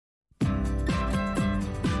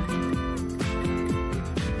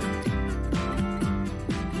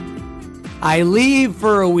I leave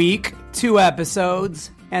for a week, 2 episodes,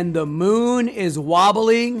 and the moon is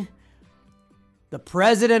wobbling. The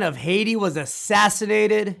president of Haiti was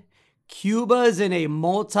assassinated. Cuba's in a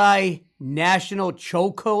multinational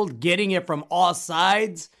chokehold, getting it from all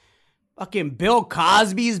sides. Fucking Bill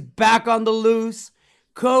Cosby's back on the loose.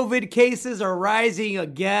 COVID cases are rising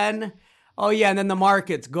again. Oh yeah, and then the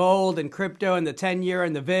markets, gold and crypto and the 10-year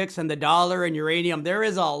and the VIX and the dollar and uranium. There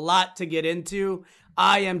is a lot to get into.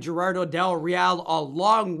 I am Gerardo Del Real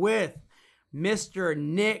along with Mr.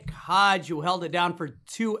 Nick Hodge, who held it down for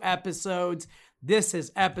 2 episodes. This is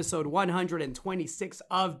episode 126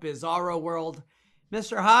 of Bizarro World.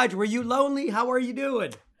 Mr. Hodge, were you lonely? How are you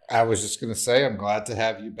doing? I was just going to say, I'm glad to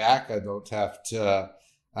have you back. I don't have to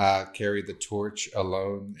carry the torch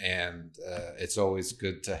alone, and it's always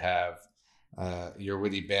good to have your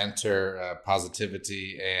witty banter,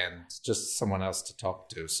 positivity, and just someone else to talk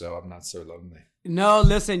to, so I'm not so lonely. No,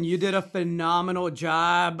 listen, you did a phenomenal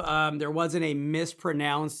job. There wasn't a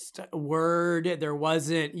mispronounced word. There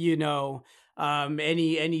wasn't,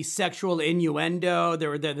 any sexual innuendo. There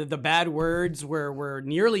were the bad words were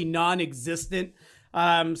nearly non-existent.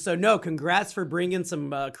 So no, congrats for bringing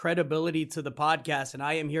some credibility to the podcast, and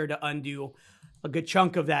I am here to undo a good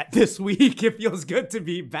chunk of that this week. It feels good to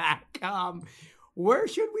be back. Where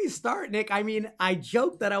should we start, Nick? I mean, I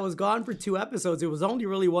joked that I was gone for 2 episodes. It was only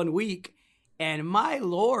really 1 week. And my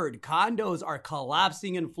Lord, condos are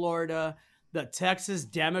collapsing in Florida. The Texas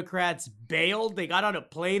Democrats bailed. They got on a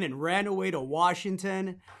plane and ran away to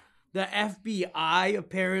Washington. The FBI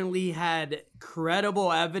apparently had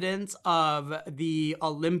credible evidence of the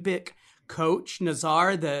Olympic coach,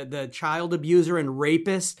 Nazar, the child abuser and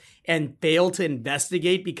rapist, and failed to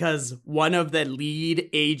investigate because one of the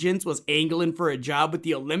lead agents was angling for a job with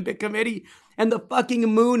the Olympic Committee. And the fucking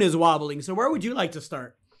moon is wobbling. So where would you like to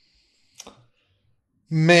start?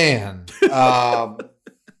 Man, a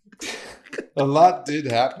lot did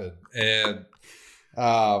happen, and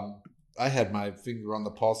I had my finger on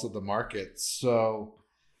the pulse of the market. So,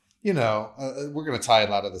 we're going to tie a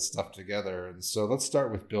lot of this stuff together. And so let's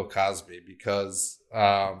start with Bill Cosby, because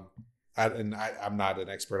I'm not an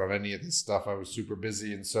expert on any of this stuff. I was super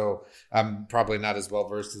busy, and so I'm probably not as well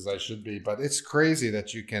versed as I should be. But it's crazy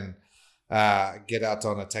that you can get out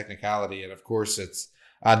on a technicality, and of course it's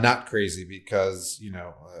not crazy because,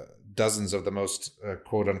 dozens of the most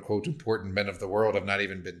quote unquote important men of the world have not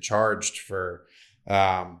even been charged for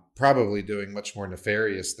probably doing much more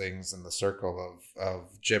nefarious things in the circle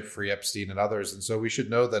of Jeffrey Epstein and others. And so we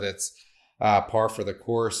should know that it's par for the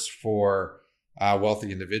course for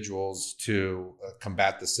wealthy individuals to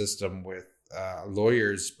combat the system with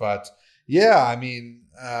lawyers. But yeah, I mean,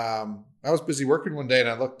 I was busy working one day and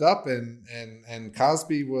I looked up and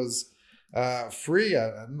Cosby was free. I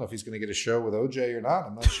don't know if he's going to get a show with OJ or not.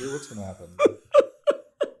 I'm not sure what's going to happen.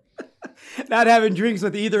 Not having drinks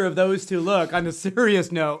with either of those two. Look, on a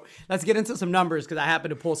serious note, let's get into some numbers because I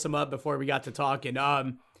happened to pull some up before we got to talking.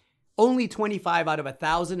 Only 25 out of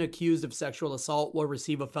 1,000 accused of sexual assault will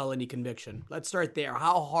receive a felony conviction. Let's start there.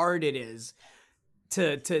 How hard it is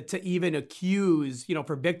to even accuse,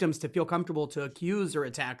 for victims to feel comfortable to accuse their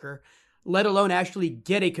attacker, let alone actually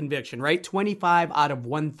get a conviction, right? 25 out of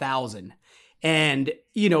 1,000. And,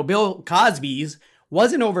 Bill Cosby's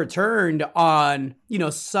wasn't overturned on,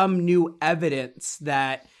 some new evidence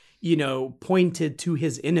that, pointed to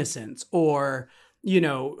his innocence or,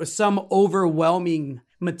 some overwhelming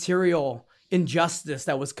material injustice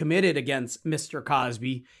that was committed against Mr.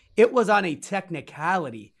 Cosby. It was on a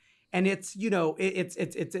technicality. And it's,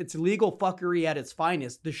 it's legal fuckery at its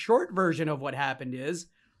finest. The short version of what happened is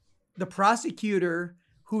the prosecutor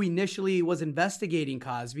who initially was investigating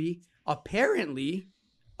Cosby apparently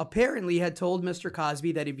had told Mr.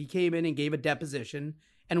 Cosby that if he came in and gave a deposition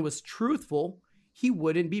and was truthful, he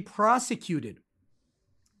wouldn't be prosecuted.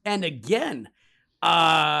 And again,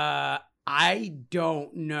 I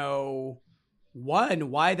don't know,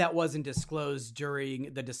 why that wasn't disclosed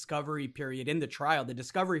during the discovery period in the trial. The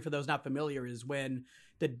discovery, for those not familiar, is when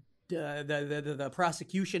the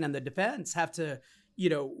prosecution and the defense have to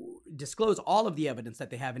disclose all of the evidence that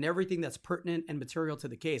they have and everything that's pertinent and material to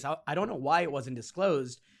the case. I don't know why it wasn't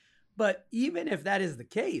disclosed, but even if that is the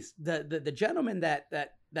case, the gentleman that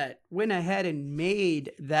went ahead and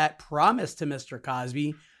made that promise to Mr.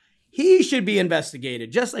 Cosby, he should be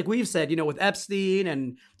investigated. Just like we've said, with Epstein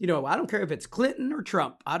and, I don't care if it's Clinton or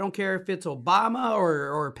Trump. I don't care if it's Obama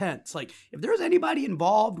or Pence. Like, if there's anybody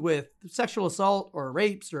involved with sexual assault or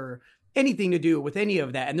rapes or anything to do with any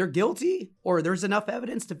of that, and they're guilty, or there's enough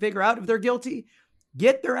evidence to figure out if they're guilty,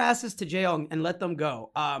 get their asses to jail and let them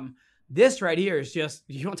go. This right here is just,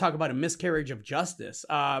 you don't talk about a miscarriage of justice.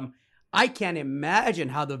 I can't imagine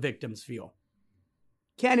how the victims feel.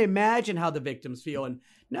 Can't imagine how the victims feel. And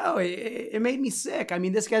no, it made me sick. I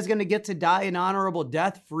mean, this guy's going to get to die an honorable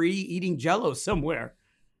death free eating Jell-O somewhere.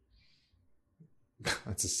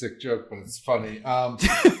 That's a sick joke, but it's funny.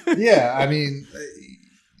 Yeah, I mean,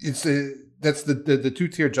 that's the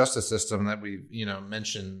two-tier justice system that we've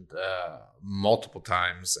mentioned multiple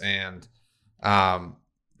times. And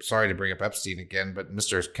sorry to bring up Epstein again, but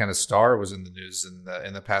Mr. Kenneth Starr was in the news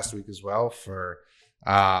in the past week as well for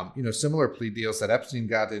similar plea deals that Epstein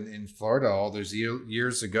got in Florida all those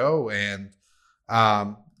years ago. And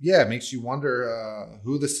it makes you wonder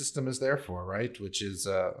who the system is there for, right? Which is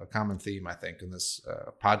a common theme, I think, in this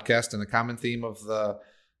podcast, and a common theme of the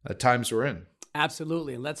times we're in.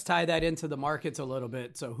 Absolutely. And let's tie that into the markets a little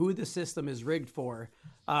bit. So who the system is rigged for,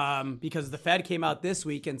 because the Fed came out this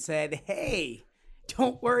week and said, hey,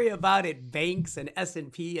 don't worry about it. Banks and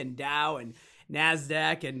S&P and Dow and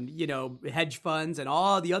NASDAQ and, hedge funds and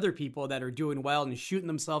all the other people that are doing well and shooting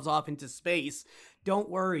themselves off into space. Don't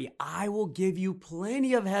worry. I will give you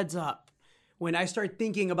plenty of heads up when I start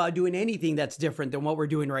thinking about doing anything that's different than what we're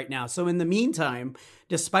doing right now. So in the meantime,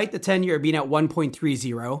 despite the 10-year being at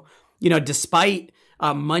 1.30, despite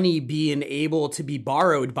money being able to be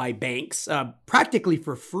borrowed by banks practically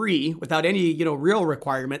for free without any, real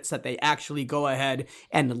requirements that they actually go ahead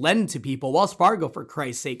and lend to people. Wells Fargo, for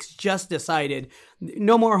Christ's sakes, just decided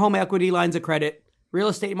no more home equity lines of credit. Real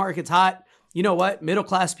estate market's hot. You know what?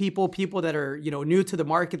 Middle-class people that are, new to the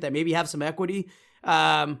market that maybe have some equity,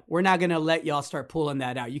 we're not going to let y'all start pulling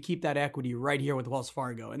that out. You keep that equity right here with Wells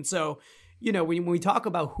Fargo. And so, when we talk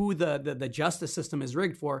about who the justice system is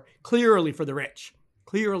rigged for, clearly for the rich,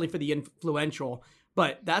 clearly for the influential,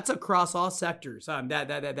 but that's across all sectors.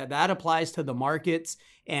 That applies to the markets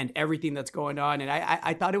and everything that's going on. And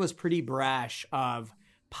I thought it was pretty brash of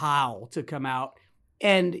Powell to come out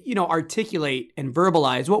and, articulate and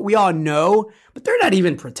verbalize what we all know, but they're not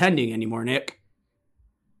even pretending anymore, Nick.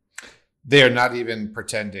 They are not even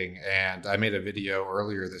pretending. And I made a video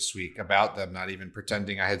earlier this week about them not even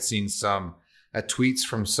pretending. I had seen some tweets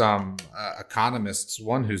from some economists,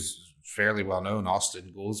 one who's fairly well known,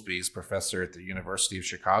 Austin Goolsbee, is professor at the University of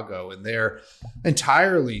Chicago, and they're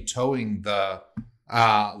entirely towing the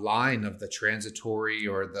line of the transitory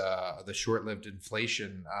or the short-lived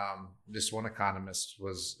inflation. This one economist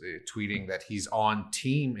was tweeting that he's on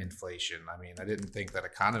team inflation. I mean, I didn't think that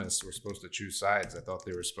economists were supposed to choose sides. I thought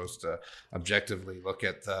they were supposed to objectively look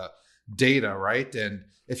at the data, right? And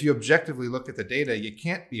if you objectively look at the data, you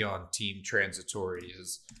can't be on team transitory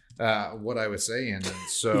is what I was saying. And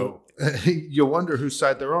so you'll wonder whose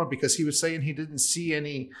side they're on, because he was saying he didn't see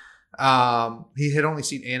any he had only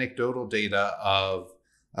seen anecdotal data of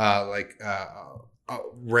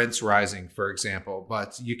rents rising, for example,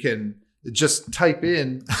 but you can just type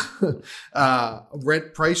in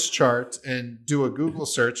rent price chart and do a Google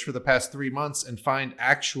search for the past 3 months and find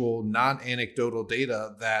actual non-anecdotal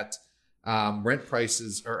data that rent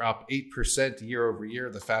prices are up 8% year over year,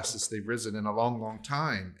 the fastest they've risen in a long, long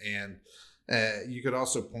time. And you could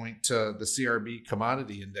also point to the CRB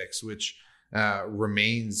commodity index, which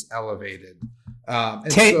remains elevated.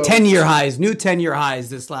 10-year highs, new 10-year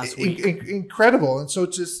highs this last week. Incredible. And so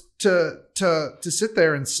just to sit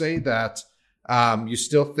there and say that you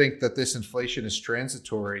still think that this inflation is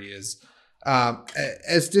transitory is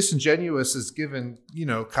as disingenuous as giving,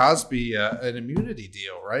 Cosby an immunity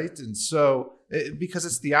deal, right? And so because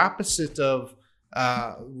it's the opposite of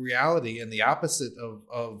reality and the opposite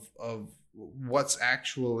of what's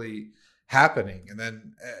actually happening. And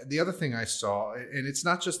then the other thing I saw, and it's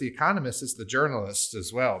not just the economists, it's the journalists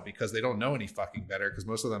as well, because they don't know any fucking better, because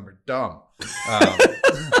most of them are dumb.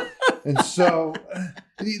 And so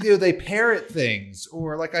they parrot things,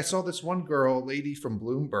 or like I saw this one lady from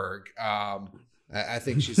Bloomberg. I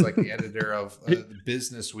think she's like the editor of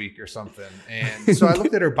Business Week or something. And so I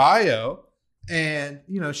looked at her bio, and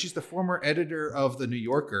she's the former editor of the New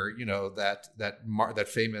Yorker, that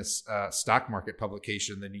famous stock market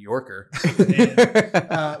publication, the New Yorker.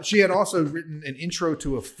 And, she had also written an intro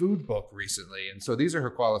to a food book recently, and so these are her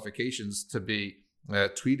qualifications to be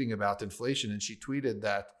tweeting about inflation. And she tweeted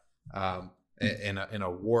that in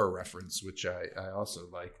a war reference, which I also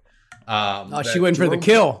like. She went for the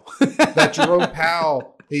kill. That Jerome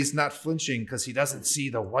Powell he's not flinching because he doesn't see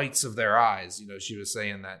the whites of their eyes. You know, she was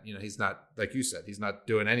saying that, you know, he's not, like you said, he's not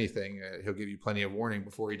doing anything. He'll give you plenty of warning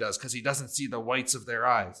before he does because he doesn't see the whites of their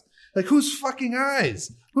eyes. Like, whose fucking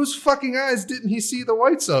eyes? Whose fucking eyes didn't he see the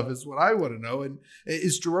whites of is what I want to know. And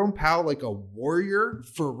is Jerome Powell like a warrior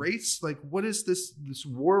for race? Like, what is this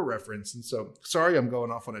war reference? And so, sorry, I'm going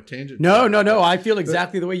off on a tangent. No. I feel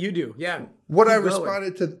exactly the way you do. Yeah. What I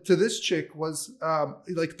responded to this chick was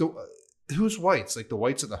like who's whites? Like the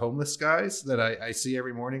whites of the homeless guys that I see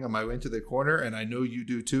every morning on my way to the corner. And I know you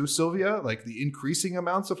do too, Sylvia, like the increasing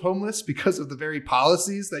amounts of homeless because of the very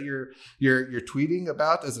policies that you're tweeting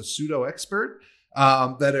about as a pseudo expert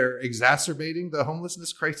that are exacerbating the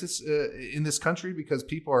homelessness crisis in this country because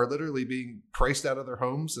people are literally being priced out of their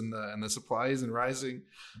homes and the supply isn't rising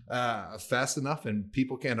fast enough and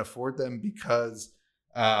people can't afford them because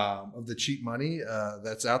of the cheap money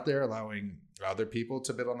that's out there, allowing other people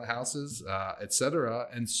to bid on the houses, etc.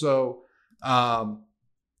 And so,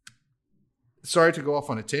 sorry to go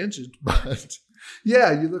off on a tangent, but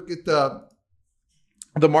yeah, you look at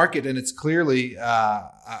the market and it's clearly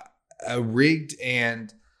rigged,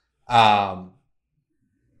 and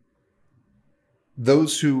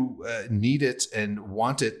those who need it and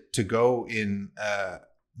want it to go in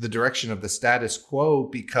the direction of the status quo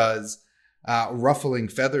because ruffling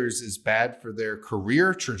feathers is bad for their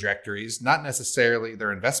career trajectories, not necessarily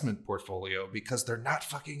their investment portfolio, because they're not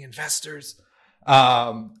fucking investors,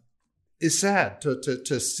 is sad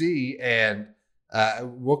to see. And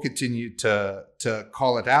we'll continue to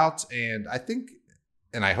call it out. And I think,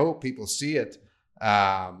 and I hope people see it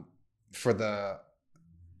for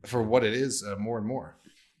what it is more and more.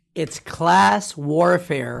 It's class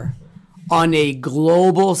warfare on a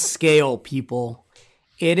global scale, people.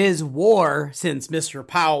 It is war, since Mr.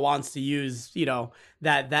 Powell wants to use, you know,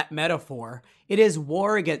 that metaphor. It is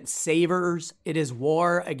war against savers. It is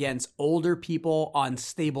war against older people on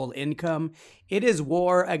stable income. It is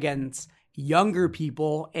war against younger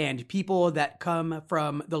people and people that come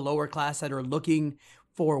from the lower class that are looking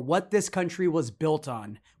for what this country was built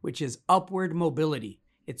on, which is upward mobility.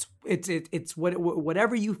 It's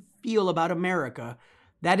whatever you feel about America.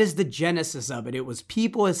 That is the genesis of it. It was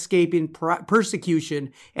people escaping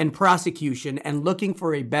persecution and prosecution and looking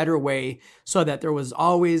for a better way so that there was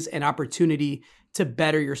always an opportunity to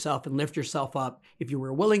better yourself and lift yourself up if you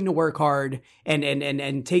were willing to work hard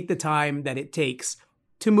and take the time that it takes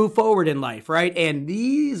to move forward in life, right? And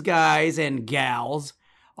these guys and gals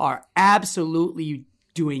are absolutely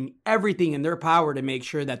doing everything in their power to make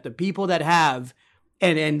sure that the people that have,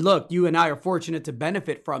 and look, you and I are fortunate to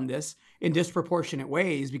benefit from this in disproportionate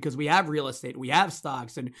ways because we have real estate, we have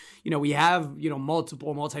stocks, and we have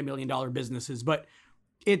multiple multi-million-dollar businesses. But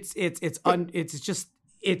it's a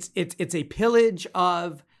pillage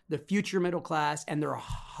of the future middle class, and they're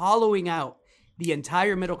hollowing out the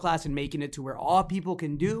entire middle class and making it to where all people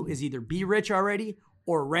can do is either be rich already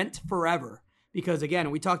or rent forever. Because again,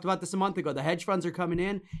 we talked about this a month ago, the hedge funds are coming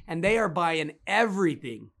in and they are buying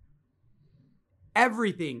everything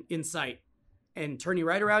in sight and turning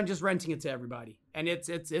right around, just renting it to everybody. And it's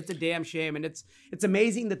a damn shame. And it's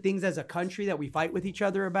amazing the things as a country that we fight with each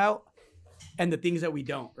other about and the things that we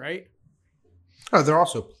don't, right? Oh, they're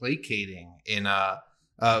also placating in a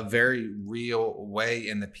very real way.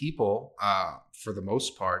 And the people, for the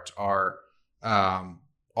most part, are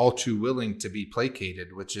all too willing to be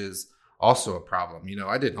placated, which is also a problem.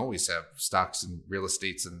 I didn't always have stocks and real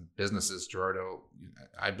estates and businesses, Gerardo.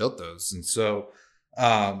 I built those. And so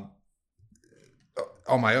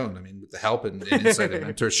on my own, I mean, with the help and insight and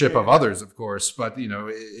mentorship of others, of course, but,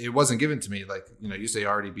 it wasn't given to me. Like, you say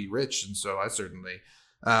already be rich. And so I certainly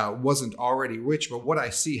wasn't already rich. But what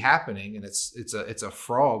I see happening, and it's a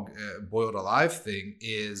frog boiled alive thing,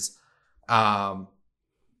 is, the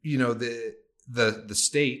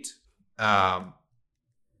state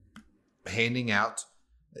handing out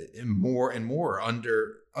more and more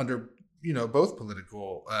under both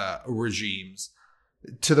political regimes,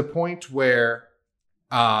 to the point where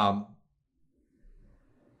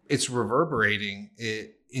it's reverberating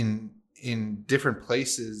in different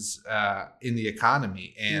places in the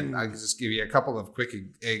economy. And I can just give you a couple of quick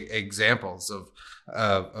examples of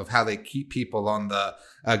how they keep people on the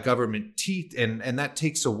government teeth, and that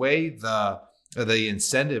takes away the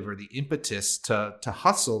incentive or the impetus to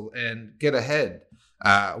hustle and get ahead.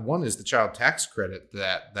 One is the child tax credit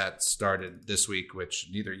that started this week, which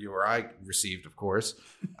neither you or I received, of course.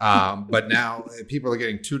 But now people are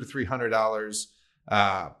getting $200 to $300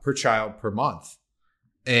 per child per month.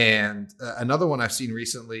 And another one I've seen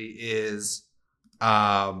recently is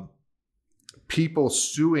people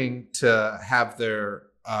suing to have their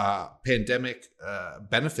pandemic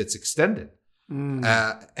benefits extended. And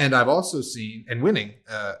I've also seen, and winning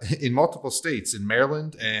in multiple states, in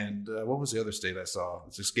Maryland, and what was the other state I saw?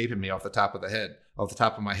 It's escaping me off the top of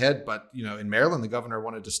my head. But in Maryland, the governor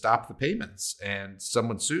wanted to stop the payments, and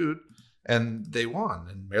someone sued, and they won.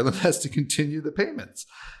 And Maryland has to continue the payments.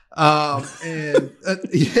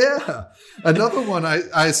 Another one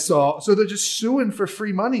I saw. So they're just suing for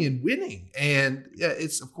free money and winning, and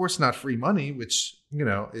it's of course not free money, which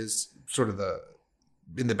is sort of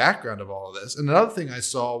in the background of all of this. And another thing I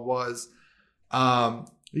saw was,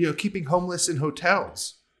 keeping homeless in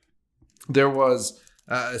hotels. There was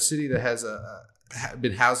a city that has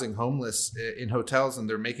been housing homeless in hotels, and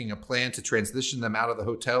they're making a plan to transition them out of the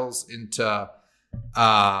hotels into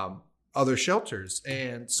other shelters.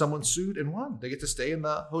 And someone sued and won. They get to stay in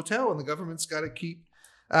the hotel, and the government's got to keep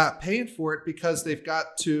paying for it because they've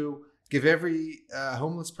got to give every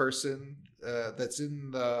homeless person that's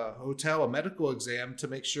in the hotel a medical exam to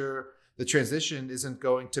make sure the transition isn't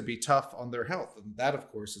going to be tough on their health. And that,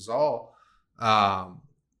 of course, is all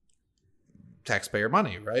taxpayer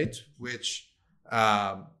money, right? Which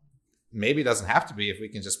maybe doesn't have to be if we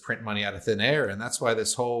can just print money out of thin air. And that's why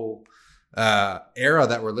this whole era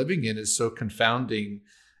that we're living in is so confounding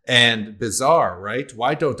and bizarre, right?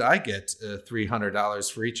 Why don't I get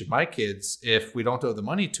 $300 for each of my kids if we don't owe the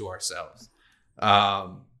money to ourselves?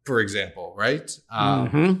 For example, right?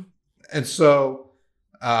 And so,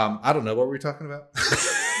 I don't know, what were we talking about?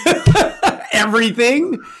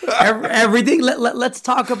 Everything. Let's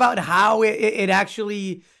talk about how it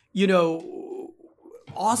actually,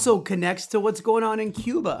 also connects to what's going on in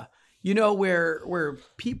Cuba. Where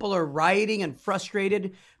people are rioting and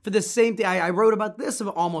frustrated for the same thing. I wrote about this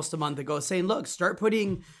almost a month ago, saying, look, start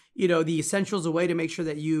putting the essentials away to make sure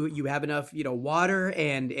that you have enough, water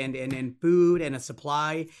and food and a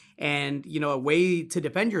supply and, a way to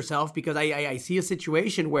defend yourself, because I see a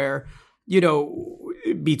situation where,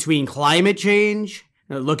 between climate change,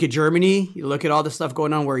 look at Germany, you look at all the stuff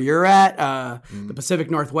going on where you're at, the Pacific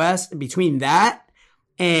Northwest, between that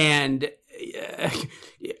and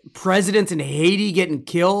presidents in Haiti getting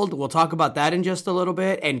killed. We'll talk about that in just a little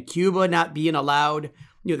bit. And Cuba not being allowed,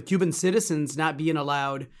 the Cuban citizens not being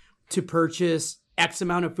allowed to purchase X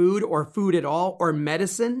amount of food or food at all or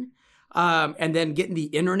medicine. And then getting the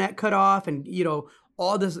internet cut off and,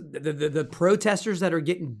 all this, the protesters that are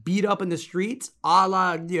getting beat up in the streets, a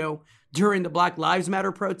la, during the Black Lives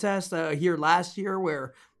Matter protest here last year,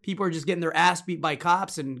 where people are just getting their ass beat by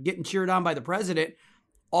cops and getting cheered on by the president.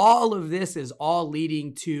 All of this is all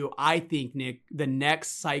leading to, I think, Nick, the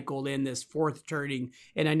next cycle in this fourth turning.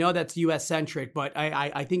 And I know that's U.S. centric, but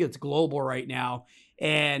I think it's global right now.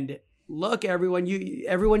 And look,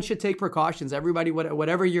 everyone should take precautions. Everybody,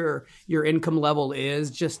 whatever your income level is,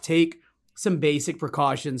 just take some basic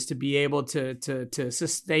precautions to be able to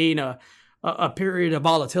sustain a period of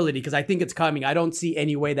volatility, because I think it's coming. I don't see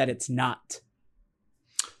any way that it's not.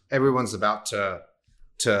 Everyone's about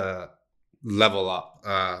to level up.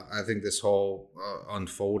 I think this whole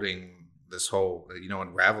unfolding, this whole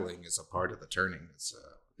unraveling is a part of the turning. It's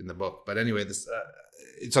in the book, but anyway, this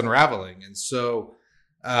it's unraveling, and so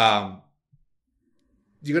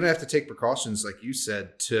you're gonna have to take precautions, like you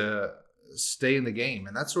said, to stay in the game.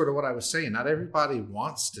 And that's sort of what I was saying. Not everybody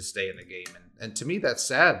wants to stay in the game, and to me that's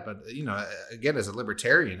sad. But again, as a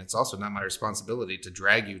libertarian, it's also not my responsibility to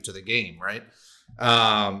drag you to the game, right?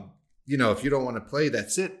 If you don't want to play,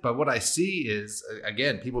 that's it. But what I see is,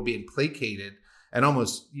 again, people being placated and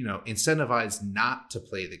almost, incentivized not to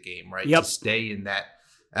play the game, right? Yep. To stay in that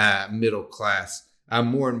middle class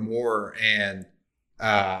more and more, and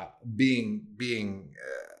being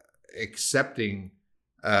accepting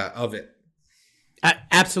of it.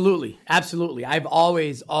 Absolutely. I've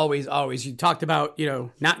always, you talked about,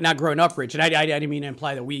 not growing up rich. And I didn't mean to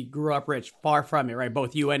imply that we grew up rich. Far from it, right?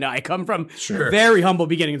 Both you and I come from very humble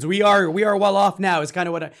beginnings. We are well off now is kind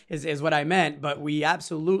of what I meant, but we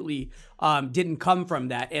absolutely didn't come from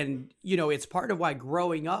that. And, it's part of why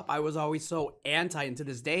growing up, I was always so anti, and to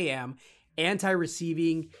this day am,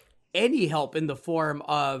 anti-receiving any help in the form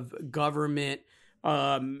of government,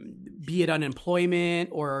 be it unemployment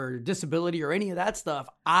or disability or any of that stuff.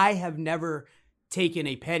 I have never taken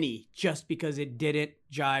a penny just because it didn't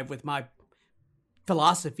jive with my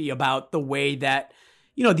philosophy about the way that,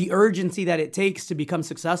 the urgency that it takes to become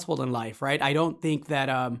successful in life, right? I don't think that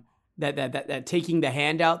that taking the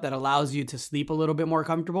handout that allows you to sleep a little bit more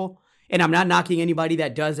comfortable. And I'm not knocking anybody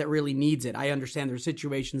that does, that really needs it. I understand there's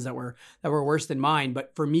situations that were worse than mine,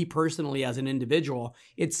 but for me personally, as an individual,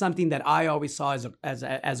 it's something that I always saw as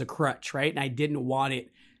a crutch, right? And I didn't want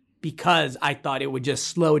it because I thought it would just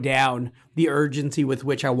slow down the urgency with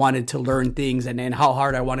which I wanted to learn things and how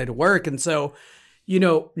hard I wanted to work. And so,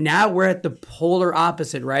 now we're at the polar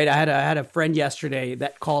opposite, right? I had a friend yesterday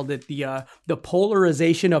that called it the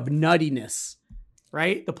polarization of nuttiness,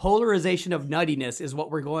 right? The polarization of nuttiness is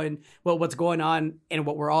what's going on and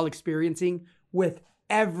what we're all experiencing with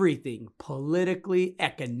everything politically,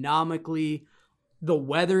 economically. The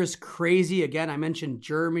weather is crazy. Again, I mentioned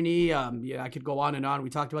Germany. I could go on and on.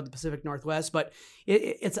 We talked about the Pacific Northwest, but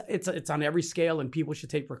it's on every scale, and people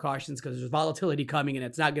should take precautions because there's volatility coming, and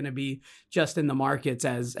it's not going to be just in the markets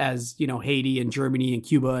as Haiti and Germany and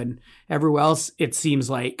Cuba and everywhere else. It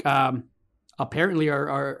seems like apparently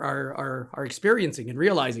are experiencing and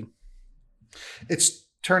realizing. It's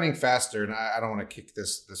turning faster, and I don't want to kick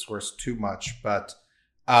this horse too much, but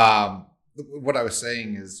what I was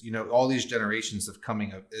saying is, all these generations are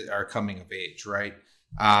coming of age, right?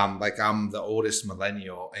 Like I'm the oldest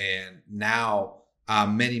millennial, and now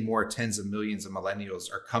many more tens of millions of millennials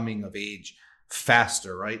are coming of age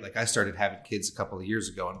faster, right? Like I started having kids a couple of years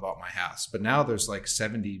ago and bought my house, but now there's like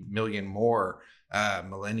 70 million more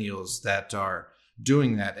millennials that are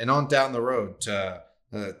doing that, and on down the road to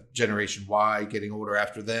Generation Y getting older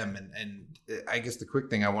after them. And I guess the quick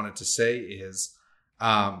thing I wanted to say is,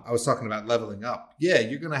 I was talking about leveling up. Yeah,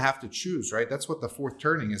 you're going to have to choose, right? That's what the fourth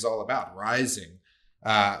turning is all about, rising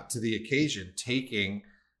to the occasion, taking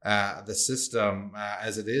the system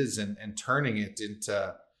as it is and turning it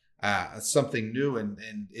into something new. And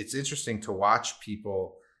it's interesting to watch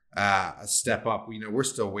people step up. We're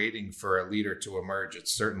still waiting for a leader to emerge.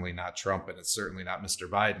 It's certainly not Trump, and it's certainly not Mr.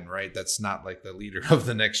 Biden, right? That's not like the leader of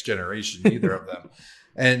the next generation, either of them.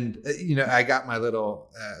 And, I got my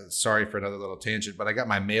little, sorry for another little tangent, but I got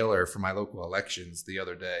my mailer for my local elections the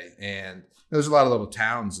other day. And there's a lot of little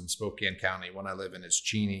towns in Spokane County. One I live in is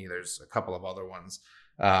Cheney. There's a couple of other ones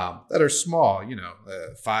that are small,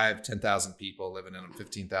 5, 10,000 people living in them,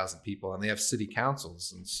 15,000 people, and they have city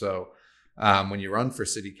councils. And so when you run for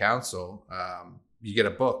city council, you get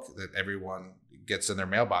a book that everyone gets in their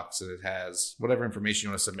mailbox, and it has whatever information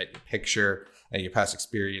you want to submit, your picture, your past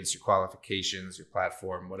experience, your qualifications, your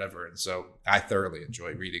platform, whatever. And so I thoroughly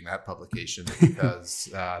enjoy reading that publication because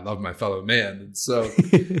I love my fellow man. And so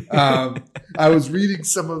I was reading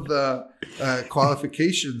some of the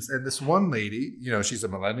qualifications, and this one lady, she's a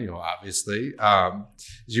millennial, obviously.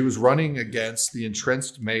 She was running against the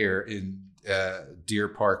entrenched mayor in Deer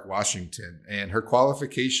Park, Washington, and her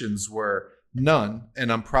qualifications were none,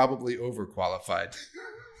 and I'm probably overqualified.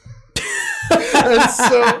 And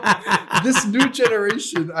so this new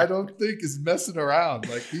generation, I don't think, is messing around.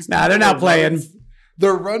 Like these, they're not playing.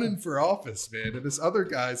 They're running for office, man. And this other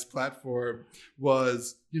guy's platform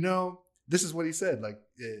was, this is what he said. Like,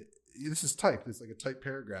 this is typed. It's like a typed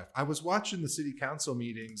paragraph. I was watching the city council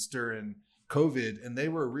meetings during COVID, and they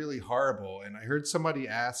were really horrible. And I heard somebody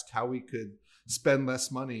ask how we could spend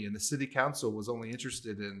less money, and the city council was only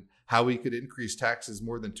interested in how we could increase taxes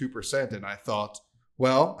more than 2%. And I thought,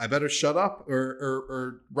 well, I better shut up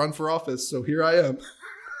or run for office. So here I am.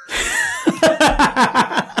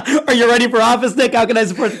 Are you ready for office, Nick? How can I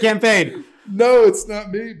support the campaign? No, it's not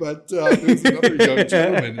me, but there's another young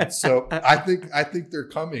gentleman. And so I think they're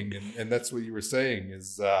coming, and that's what you were saying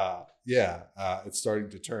is, it's starting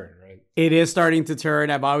to turn, right? It is starting to turn.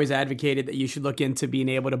 I've always advocated that you should look into being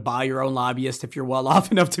able to buy your own lobbyist if you're well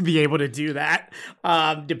off enough to be able to do that.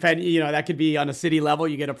 That could be on a city level.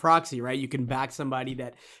 You get a proxy, right? You can back somebody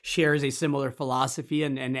that shares a similar philosophy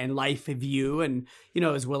and life view, and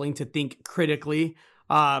is willing to think critically.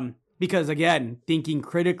 Because again, thinking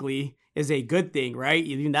critically is a good thing, right?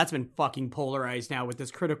 Even that's been fucking polarized now with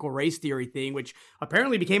this critical race theory thing, which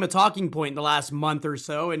apparently became a talking point in the last month or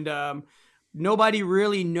so. And nobody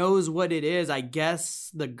really knows what it is. I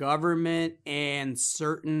guess the government and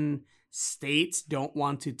certain states don't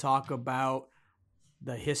want to talk about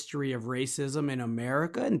the history of racism in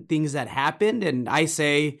America and things that happened. And I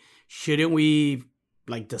say, shouldn't we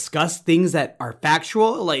discuss things that are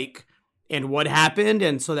factual, and what happened,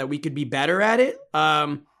 and so that we could be better at it?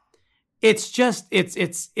 It's just,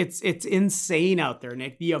 it's insane out there,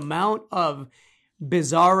 Nick. The amount of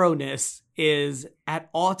bizarroness is at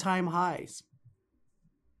all-time highs.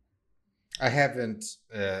 I haven't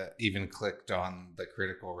even clicked on the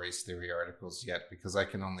critical race theory articles yet because I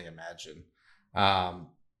can only imagine.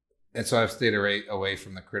 And so I've stayed away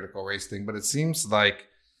from the critical race thing, but it seems like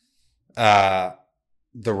the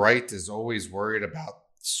right is always worried about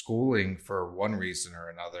schooling for one reason or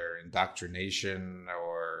another, indoctrination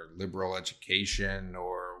or liberal education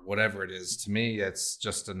or whatever it is. To me, it's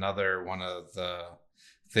just another one of the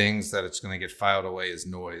things that it's going to get filed away as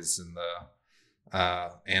noise in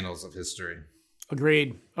annals of history.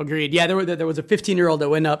 Agreed. Yeah, there was a 15-year-old that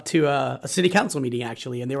went up to a city council meeting,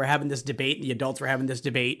 actually, and they were having this debate, and the adults were having this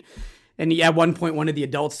debate. And at one point, one of the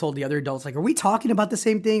adults told the other adults, like, are we talking about the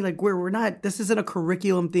same thing? Like, we're not, this isn't a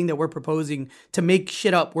curriculum thing that we're proposing to make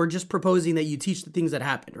shit up. We're just proposing that you teach the things that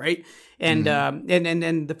happened, right? And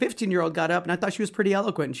and the 15-year-old got up, and I thought she was pretty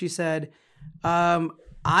eloquent. And she said, I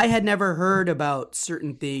had never heard about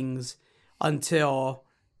certain things until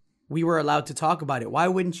we were allowed to talk about it. Why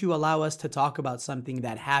wouldn't you allow us to talk about something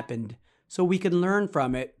that happened so we can learn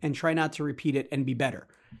from it and try not to repeat it and be better?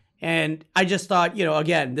 And I just thought,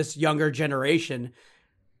 again, this younger generation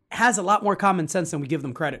has a lot more common sense than we give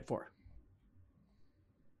them credit for.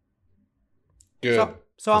 Good.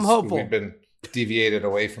 So I'm hopeful. We've been deviated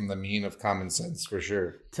away from the mean of common sense for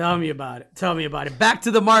sure. Tell me about it. Back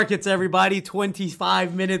to the markets, everybody.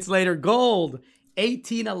 25 minutes later, gold.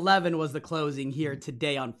 1811 was the closing here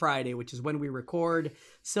today on Friday, which is when we record.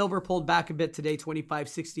 Silver pulled back a bit today,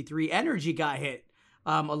 25.63. Energy got hit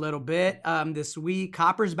a little bit this week.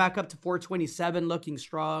 Copper's back up to 427, looking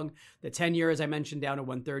strong. The 10-year, as I mentioned, down to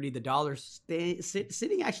 130. The dollar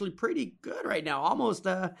sitting actually pretty good right now, almost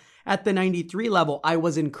at the 93 level. I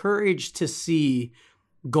was encouraged to see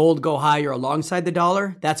gold go higher alongside the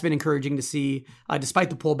dollar. That's been encouraging to see,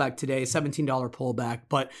 despite the pullback today, $17 pullback.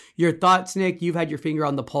 But your thoughts, Nick? You've had your finger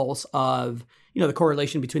on the pulse of the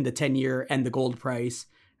correlation between the 10-year and the gold price.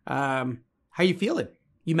 How you feeling?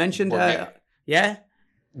 You mentioned, yeah,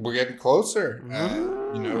 we're getting closer.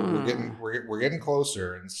 We're getting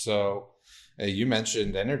closer, and so. You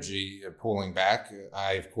mentioned energy pulling back.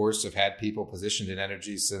 I, of course, have had people positioned in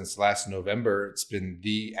energy since last November. It's been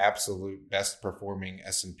the absolute best performing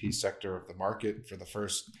S&P sector of the market for the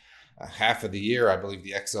first half of the year. I believe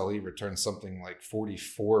the XLE returned something like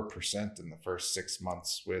 44% in the first 6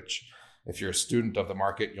 months, which if you're a student of the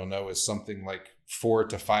market, you'll know is something like 4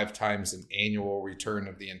 to 5 times an annual return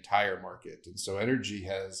of the entire market. And so energy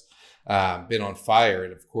has been on fire,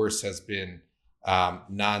 and of course has been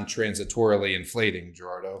non-transitorily inflating,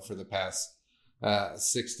 Gerardo, for the past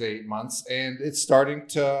 6 to 8 months, and it's starting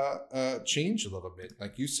to change a little bit.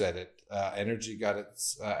 Like you said, energy got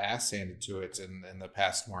its ass handed to it in the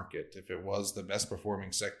past market. If it was the best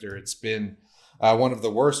performing sector, it's been one of the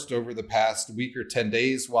worst over the past week or 10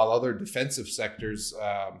 days, while other defensive sectors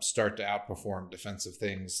start to outperform defensive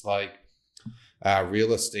things like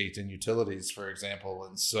real estate and utilities, for example.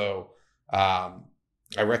 And so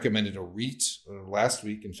I recommended a REIT last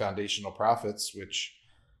week in Foundational Profits, which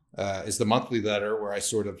is the monthly letter where I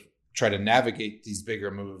sort of try to navigate these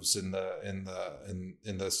bigger moves in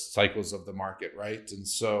the cycles of the market, right? And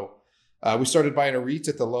so we started buying a REIT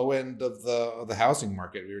at the low end of the housing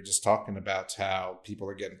market. We were just talking about how people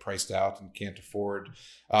are getting priced out and can't afford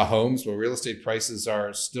homes. Well, real estate prices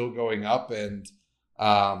are still going up and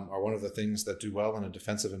are one of the things that do well in a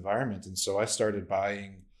defensive environment. And so I started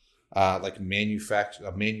buying like a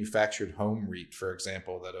manufactured home REIT, for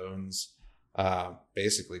example, that owns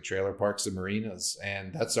basically trailer parks and marinas,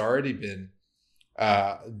 and that's already been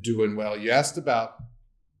doing well. You asked about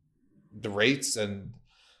the rates and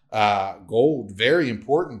gold. Very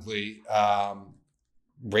importantly,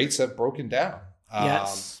 rates have broken down.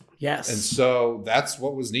 Yes. And so that's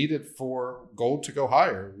what was needed for gold to go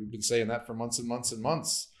higher. We've been saying that for months and months and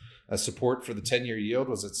months. Support for the 10-year yield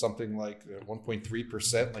was at something like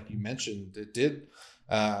 1.3%, like you mentioned. It did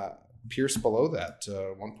pierce below that,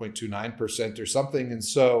 1.29% or something. And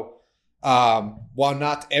so while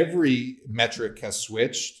not every metric has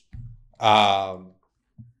switched,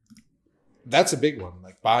 that's a big one.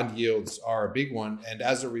 Like bond yields are a big one. And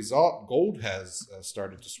as a result, gold has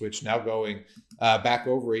started to switch, now going back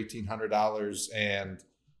over $1,800. And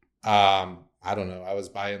I don't know. I was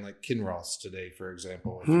buying like Kinross today, for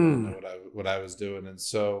example, if you know what I was doing. And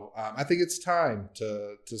so I think it's time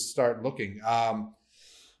to start looking.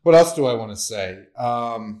 What else do I want to say?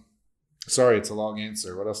 Sorry, it's a long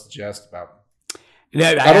answer. What else did you ask about? No,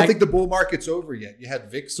 I don't think the bull market's over yet. You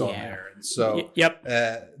had VIX on there. And so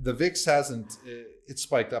the VIX hasn't, it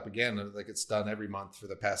spiked up again like it's done every month for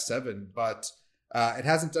the past 7, but it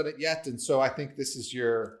hasn't done it yet. And so I think this is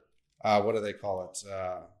your, what do they call it?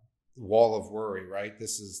 Wall of worry, right?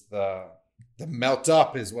 This is the melt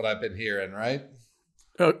up is what I've been hearing, right?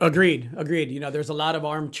 Agreed. There's a lot of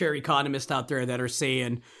armchair economists out there that are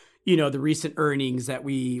saying, the recent earnings that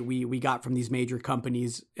we got from these major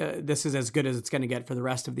companies, this is as good as it's going to get for the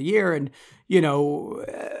rest of the year. And,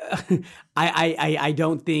 I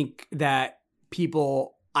don't think that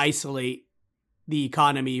people isolate the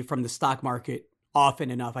economy from the stock market often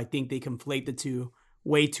enough. I think they conflate the two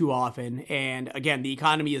way too often. And again, the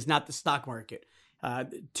economy is not the stock market.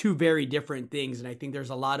 two very different things. And I think there's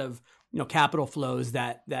a lot of, capital flows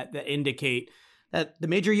that indicate that the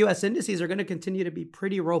major U.S. indices are going to continue to be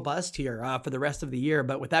pretty robust here for the rest of the year.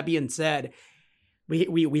 But with that being said,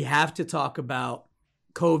 we have to talk about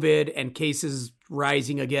COVID and cases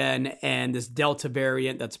rising again, and this Delta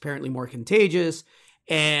variant that's apparently more contagious.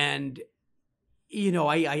 And,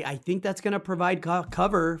 I think that's going to provide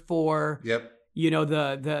cover for,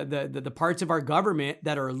 the parts of our government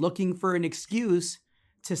that are looking for an excuse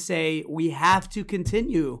to say we have to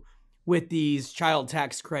continue with these child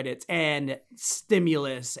tax credits and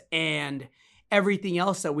stimulus and everything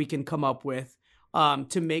else that we can come up with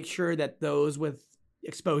to make sure that those with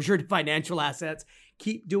exposure to financial assets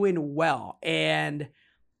keep doing well. And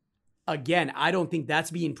again, I don't think that's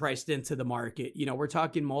being priced into the market. We're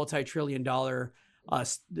talking multi-trillion-dollar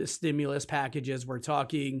stimulus packages. We're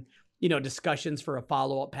talking, discussions for a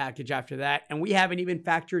follow-up package after that. And we haven't even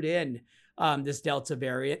factored in this Delta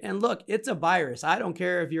variant. And look, it's a virus. I don't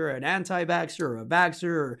care if you're an anti-vaxxer or a vaxxer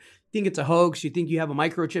or think it's a hoax, you think you have a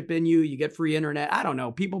microchip in you, you get free internet. I don't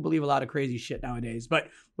know. People believe a lot of crazy shit nowadays. But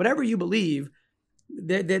whatever you believe,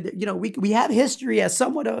 we have history as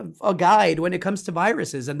somewhat of a guide when it comes to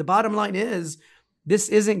viruses. And the bottom line is, this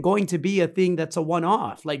isn't going to be a thing that's a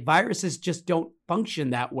one-off. Like, viruses just don't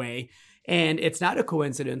function that way. And it's not a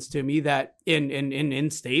coincidence to me that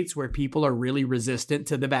in states where people are really resistant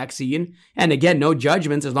to the vaccine, and again, no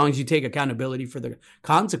judgments as long as you take accountability for the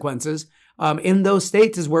consequences, in those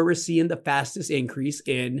states is where we're seeing the fastest increase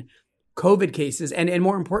in COVID cases and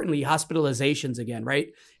more importantly, hospitalizations again,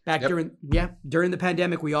 right? During the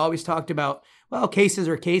pandemic, we always talked about, well, cases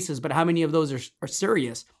are cases, but how many of those are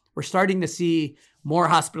serious? We're starting to see more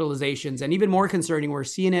hospitalizations, and even more concerning, we're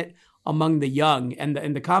seeing it among the young, and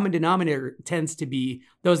the common denominator tends to be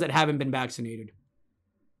those that haven't been vaccinated.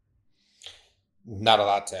 Not a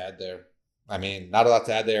lot to add there. Not a lot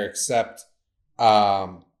to add there except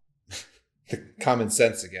the common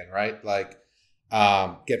sense again, right? Like,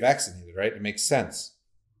 get vaccinated, right? It makes sense.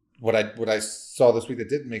 What I saw this week that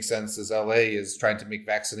didn't make sense is LA is trying to make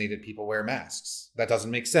vaccinated people wear masks. That doesn't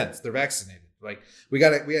make sense. They're vaccinated. Like, we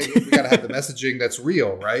gotta have the messaging that's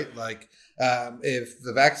real, right? Like, if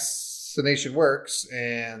the vaccination works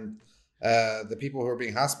and the people who are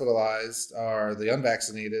being hospitalized are the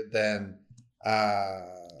unvaccinated, then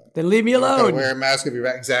leave me alone. Wear a mask if you're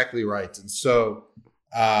exactly right. And so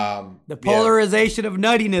the polarization of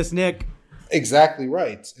nuttiness, Nick. Exactly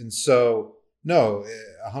right. And so, no,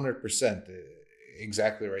 100%,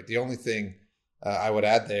 exactly right. The only thing I would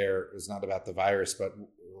add there is not about the virus, but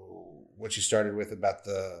what you started with about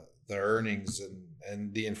the earnings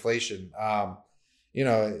and the inflation.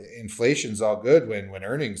 Inflation's all good when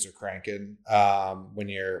earnings are cranking. When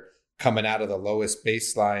you're coming out of the lowest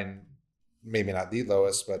baseline, maybe not the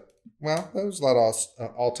lowest, but well, that was a lot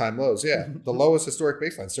of all-time lows. Yeah, the lowest historic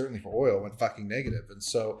baseline, certainly for oil, went fucking negative. And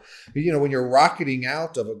so, when you're rocketing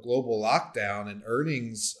out of a global lockdown and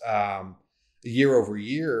earnings year over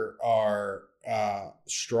year are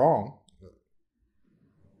strong,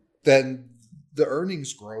 then the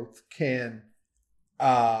earnings growth can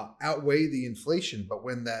outweigh the inflation. But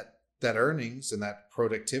when that earnings and that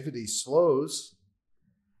productivity slows,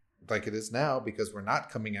 like it is now, because we're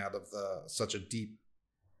not coming out of such a deep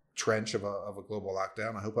trench of a global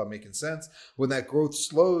lockdown. I hope I'm making sense. When that growth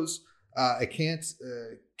slows, it can't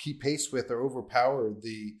keep pace with or overpower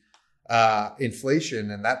the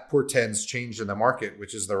inflation, and that portends change in the market,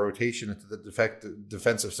 which is the rotation into the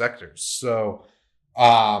defensive sectors. So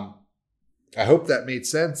I hope that made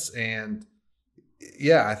sense. And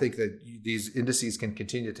yeah, I think that these indices can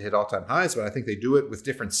continue to hit all-time highs, but I think they do it with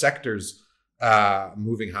different sectors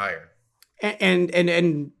moving higher.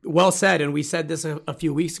 And well said. And we said this a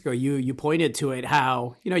few weeks ago. You pointed to it,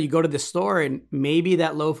 how, you go to the store and maybe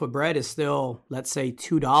that loaf of bread is still, let's say,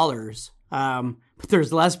 $2. But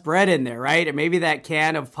there's less bread in there, right? And maybe that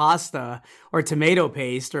can of pasta or tomato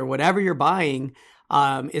paste or whatever you're buying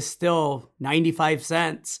is still 95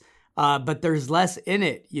 cents. But there's less in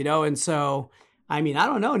it, And so, I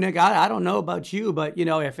don't know, Nick, I don't know about you, but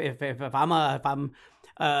if I'm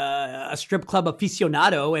a strip club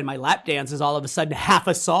aficionado and my lap dance is all of a sudden half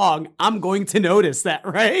a song, I'm going to notice that,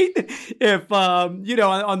 right? If, on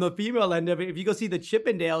the female end of it, if you go see the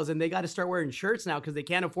Chippendales and they got to start wearing shirts now because they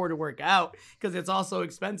can't afford to work out because it's all so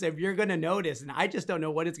expensive, you're going to notice. And I just don't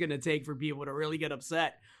know what it's going to take for people to really get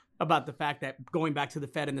upset about the fact that, going back to the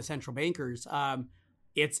Fed and the central bankers,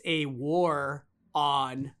 it's a war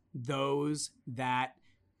on those that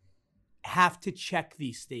have to check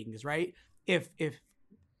these things, right? If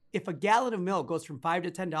a gallon of milk goes from $5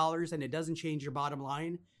 to $10 and it doesn't change your bottom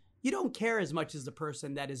line, you don't care as much as the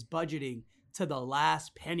person that is budgeting to the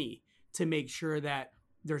last penny to make sure that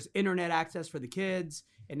there's internet access for the kids,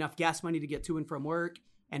 enough gas money to get to and from work,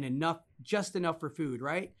 and just enough for food,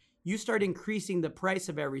 right? You start increasing the price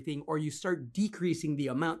of everything, or you start decreasing the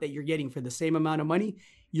amount that you're getting for the same amount of money,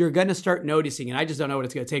 you're going to start noticing. And I just don't know what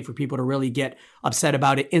it's going to take for people to really get upset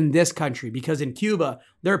about it in this country, because in Cuba,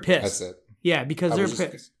 they're pissed. That's it. Yeah, because they're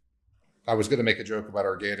pissed. I was going to make a joke about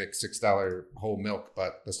organic $6 whole milk,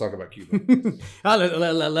 but let's talk about Cuba.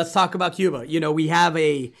 Let's talk about Cuba. You know, we have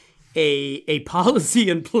a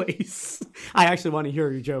policy in place. I actually want to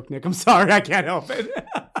hear your joke, Nick. I'm sorry, I can't help it.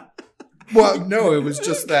 Well, no, it was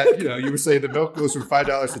just that, you know, you were saying the milk goes from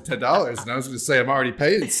 $5 to $10, and I was going to say I'm already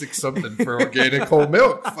paying $6 something for organic whole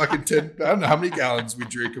milk. Fucking 10, I don't know how many gallons we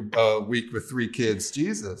drink a week with 3 kids.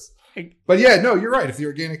 Jesus. But yeah, no, you're right. If the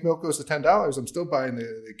organic milk goes to $10, I'm still buying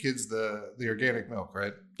the kids the organic milk,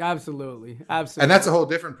 right? Absolutely. And that's a whole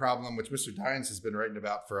different problem, which Mr. Dines has been writing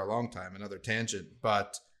about for a long time, another tangent.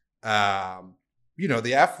 But, you know,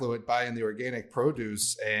 the affluent buying the organic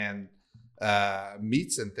produce and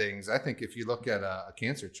meats and things. I think if you look at a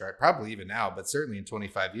cancer chart, probably even now, but certainly in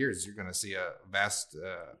 25 years, you're going to see a vast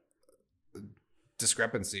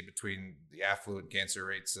discrepancy between the affluent cancer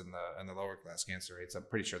rates and the lower class cancer rates. I'm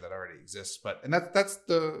pretty sure that already exists, and that's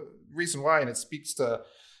the reason why, and it speaks to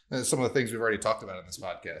some of the things we've already talked about in this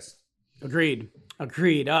podcast. Agreed.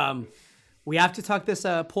 We have to talk this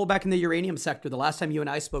pullback in the uranium sector. The last time you and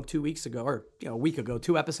I spoke 2 weeks ago, or a week ago,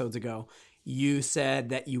 2 episodes ago, you said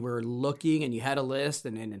that you were looking and you had a list,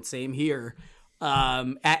 and same here,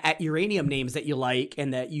 at uranium names that you like,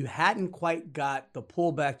 and that you hadn't quite got the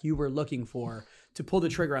pullback you were looking for to pull the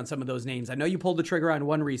trigger on some of those names. I know you pulled the trigger on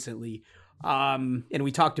one recently, and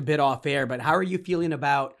we talked a bit off air, but how are you feeling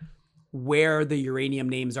about where the uranium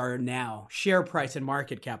names are now, share price and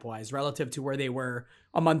market cap wise, relative to where they were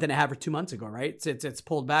a month and a half or 2 months ago, right? It's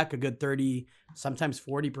pulled back a good 30, sometimes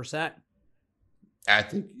 40%. I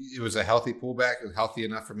think it was a healthy pullback. It was healthy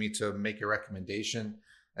enough for me to make a recommendation.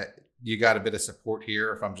 You got a bit of support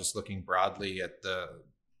here if I'm just looking broadly at the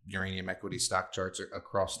uranium equity stock charts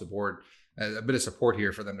across the board. A bit of support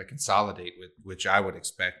here for them to consolidate with, which I would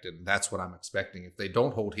expect, and that's what I'm expecting. If they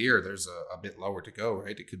don't hold here, there's a bit lower to go,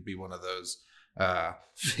 right? It could be one of those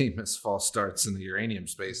famous false starts in the uranium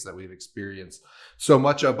space that we've experienced so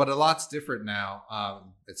much of, but a lot's different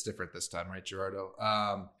now. It's different this time, right, Gerardo?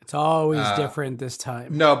 It's always different this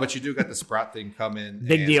time. No, but you do got the Sprott thing coming.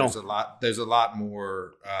 Big deal. There's a lot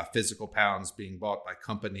more physical pounds being bought by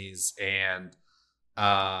companies, and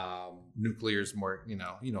nuclear is more, you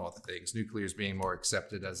know all the things. Nuclear is being more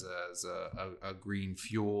accepted as a green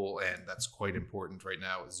fuel, and that's quite important right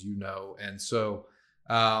now, as you know. And so,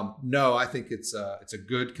 no, I think it's a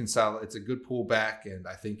good it's a good pullback, and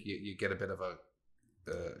I think you get a bit of a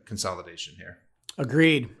consolidation here.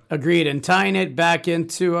 Agreed. And tying it back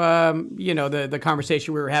into the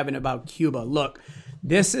conversation we were having about Cuba. Look,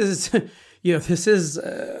 this is a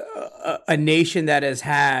nation that has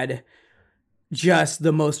had just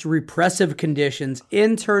the most repressive conditions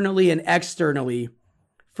internally and externally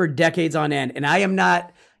for decades on end. And I am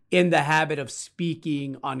not in the habit of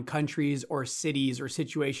speaking on countries or cities or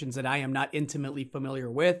situations that I am not intimately familiar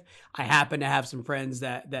with. I happen to have some friends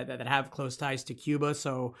that have close ties to Cuba,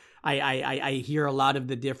 so I hear a lot of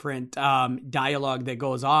the different dialogue that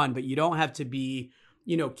goes on. But you don't have to be,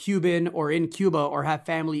 Cuban or in Cuba or have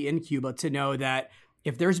family in Cuba to know that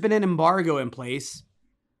if there's been an embargo in place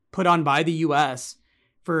put on by the U.S.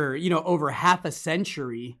 for, over half a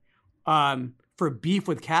century for beef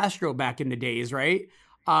with Castro back in the days, right?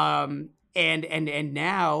 And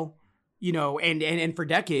now, and for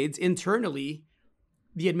decades internally,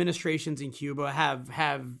 the administrations in Cuba have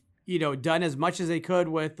done as much as they could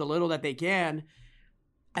with the little that they can.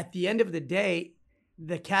 At the end of the day,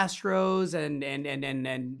 the Castros and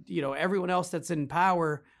everyone else that's in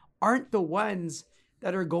power aren't the ones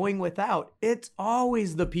that are going without. It's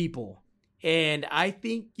always the people. And I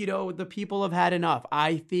think, the people have had enough.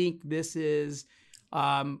 I think this is,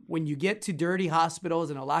 when you get to dirty hospitals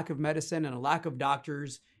and a lack of medicine and a lack of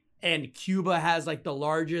doctors, and Cuba has like the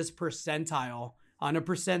largest percentile on a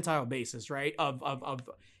percentile basis, right, of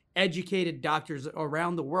educated doctors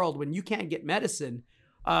around the world, when you can't get medicine,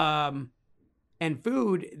 and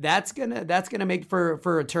food, that's gonna make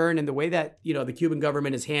for a turn in the way that the Cuban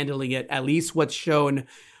government is handling it. At least what's shown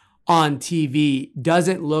on TV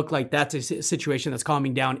doesn't look like that's a situation that's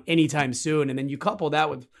calming down anytime soon. And then you couple that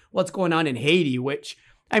with what's going on in Haiti, which,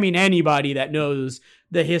 I mean, anybody that knows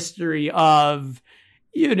the history of,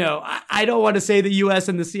 I don't want to say the U.S.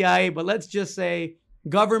 and the CIA, but let's just say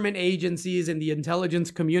government agencies and the intelligence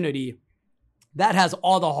community, that has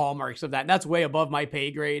all the hallmarks of that. And that's way above my pay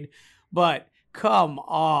grade. but come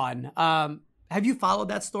on. Have you followed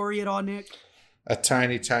that story at all, Nick? A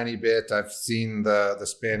tiny bit. I've seen the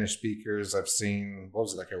Spanish speakers. I've seen, what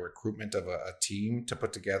was it, like a recruitment of a team to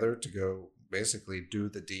put together to go basically do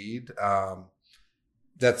the deed. I've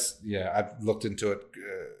looked into it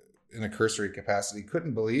in a cursory capacity.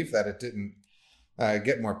 Couldn't believe that it didn't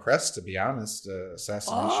get more press, to be honest.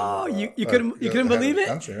 Assassination. Oh, you couldn't believe it?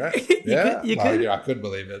 Country, right? Yeah, I could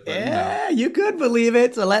believe it. But yeah, you could believe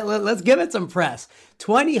it. So let's give it some press.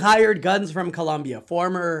 20 hired guns from Colombia,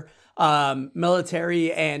 former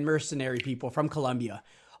military and mercenary people from Colombia.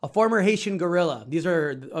 A former Haitian guerrilla. These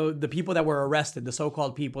are the people that were arrested, the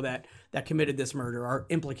so-called people that committed this murder are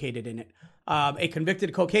implicated in it. A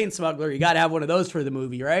convicted cocaine smuggler. You got to have one of those for the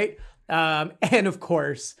movie, right? And of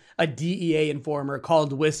course, a DEA informer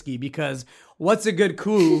called Whiskey, because what's a good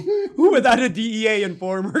coup without a DEA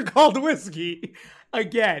informer called Whiskey?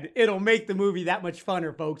 Again, it'll make the movie that much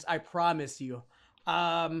funner, folks. I promise you.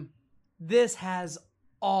 This has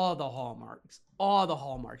all the hallmarks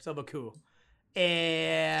of a coup.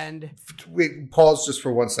 And wait, pause just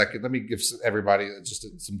for 1 second. Let me give everybody just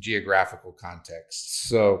some geographical context.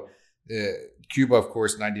 So Cuba, of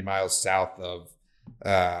course, 90 miles south of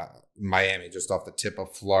Miami, just off the tip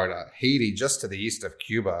of Florida. Haiti, just to the east of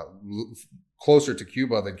Cuba, closer to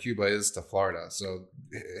Cuba than Cuba is to Florida. So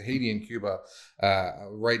Haiti and Cuba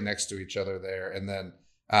right next to each other there. And then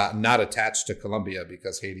not attached to Colombia,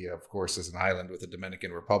 because Haiti, of course, is an island with the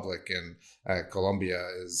Dominican Republic, and Colombia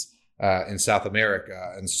is in South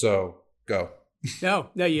America. And so, go. No,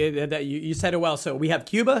 you said it well. So we have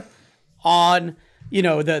Cuba on,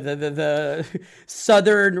 the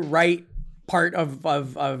southern right part of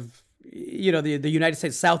the United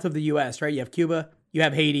States, south of the U.S., right? You have Cuba, you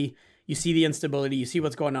have Haiti. You see the instability. You see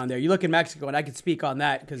what's going on there. You look in Mexico, and I can speak on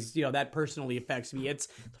that because, that personally affects me. It's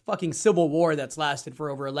a fucking civil war that's lasted for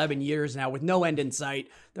over 11 years now with no end in sight.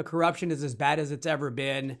 The corruption is as bad as it's ever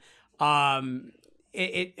been. I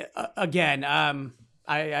don't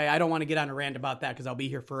want to get on a rant about that because I'll be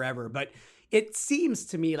here forever. But it seems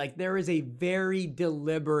to me like there is a very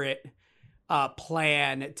deliberate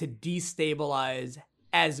plan to destabilize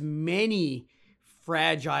as many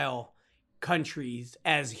fragile countries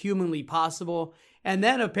as humanly possible. And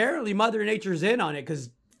then apparently Mother Nature's in on it, because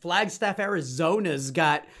Flagstaff, Arizona's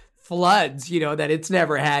got floods, that it's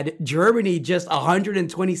never had. Germany, just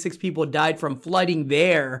 126 people died from flooding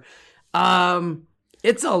there.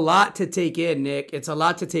 It's a lot to take in, Nick. It's a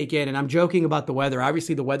lot to take in. And I'm joking about the weather.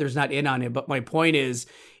 Obviously the weather's not in on it, but my point is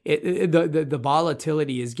the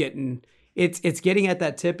volatility is getting at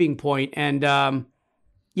that tipping point. And I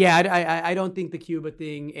don't think the Cuba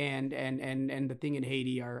thing and the thing in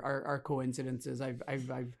Haiti are coincidences. I've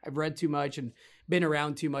read too much and been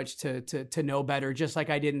around too much to know better. Just like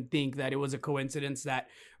I didn't think that it was a coincidence that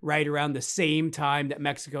right around the same time that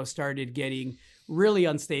Mexico started getting really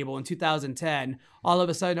unstable in 2010, all of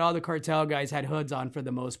a sudden all the cartel guys had hoods on for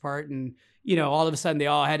the most part, and all of a sudden they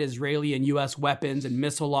all had Israeli and U.S. weapons and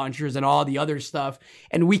missile launchers and all the other stuff,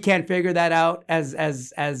 and we can't figure that out as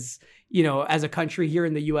a country here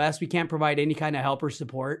in the U.S. We can't provide any kind of help or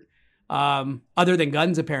support other than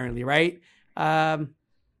guns, apparently, right?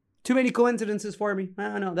 Too many coincidences for me.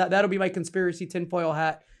 I don't know. That'll be my conspiracy tinfoil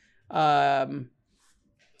hat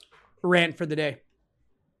rant for the day.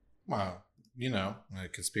 Well,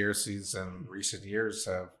 conspiracies in recent years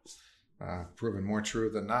have proven more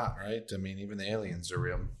true than not, right? I mean, even the aliens are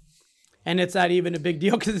real. And it's not even a big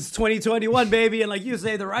deal because it's 2021, baby. And like you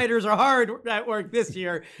say, the writers are hard at work this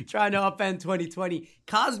year trying to upend 2020.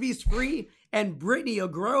 Cosby's free, and Britney, a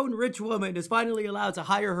grown rich woman, is finally allowed to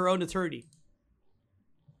hire her own attorney.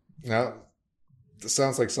 Now, this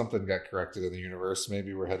sounds like something got corrected in the universe.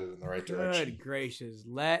 Maybe we're headed in the right direction. Good gracious.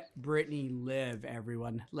 Let Britney live,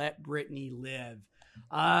 everyone. Let Britney live.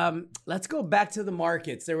 Let's go back to the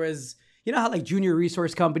markets. There was... how like junior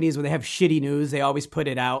resource companies, when they have shitty news, they always put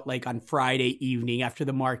it out like on Friday evening after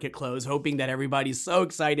the market close, hoping that everybody's so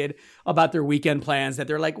excited about their weekend plans that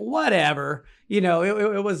they're like, whatever,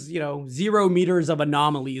 it was, 0 meters of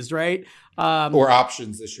anomalies, right? Or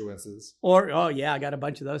options issuances. I got a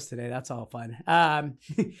bunch of those today. That's all fun.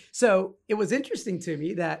 So it was interesting to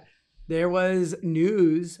me that there was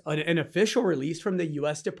news, an official release from the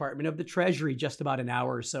U.S. Department of the Treasury just about an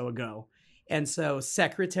hour or so ago. And so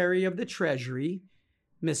Secretary of the Treasury,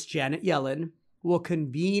 Miss Janet Yellen, will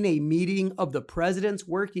convene a meeting of the President's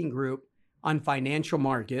Working Group on Financial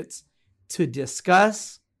Markets to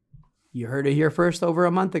discuss, you heard it here first over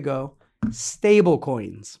a month ago,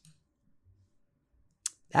 stablecoins.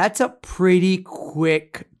 That's a pretty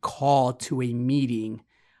quick call to a meeting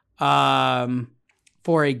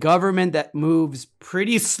for a government that moves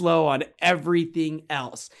pretty slow on everything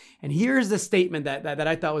else. And here's the statement that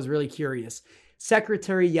I thought was really curious.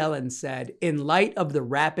 Secretary Yellen said, in light of the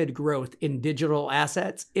rapid growth in digital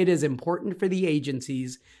assets, it is important for the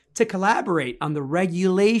agencies to collaborate on the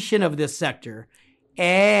regulation of this sector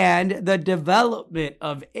and the development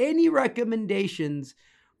of any recommendations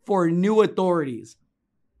for new authorities.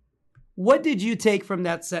 What did you take from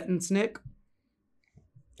that sentence, Nick?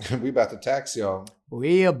 We about to tax y'all.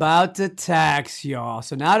 We about to tax y'all.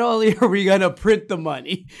 So not only are we going to print the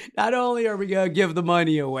money, not only are we going to give the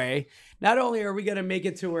money away, not only are we going to make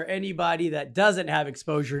it to where anybody that doesn't have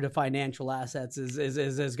exposure to financial assets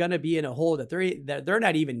is going to be in a hole that they're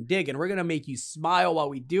not even digging. We're going to make you smile while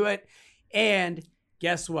we do it. And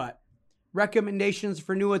guess what? Recommendations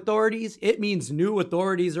for new authorities, it means new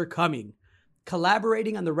authorities are coming.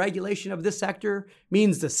 Collaborating on the regulation of this sector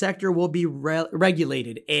means the sector will be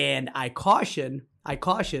regulated. And I caution,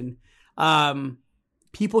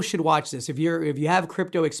 people should watch this. If you have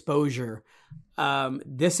crypto exposure,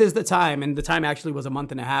 this is the time, and the time actually was a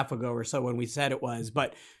month and a half ago or so when we said it was,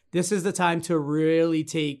 but this is the time to really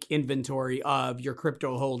take inventory of your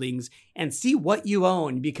crypto holdings and see what you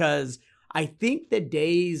own, because I think the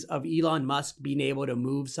days of Elon Musk being able to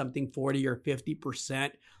move something 40 or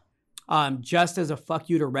 50%, just as a fuck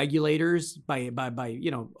you to regulators by a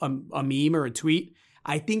meme or a tweet,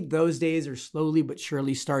 I think those days are slowly but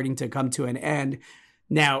surely starting to come to an end.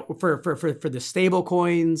 Now, for the stable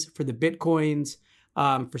coins, for the Bitcoins,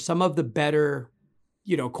 for some of the better,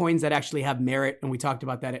 coins that actually have merit, and we talked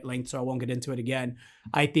about that at length, so I won't get into it again.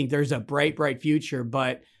 I think there's a bright future,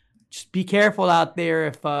 but just be careful out there.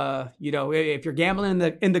 If you're gambling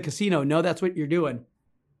in the casino, know that's what you're doing.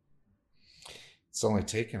 It's only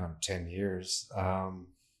taken them 10 years.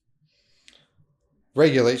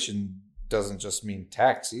 Regulation doesn't just mean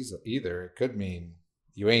tax either. It could mean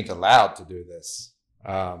you ain't allowed to do this.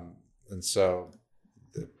 And so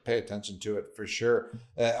pay attention to it for sure.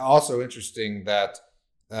 Also interesting that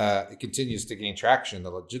it continues to gain traction. The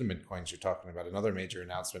legitimate coins you're talking about. Another major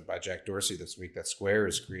announcement by Jack Dorsey this week that Square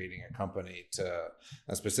is creating a company to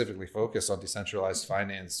specifically focus on decentralized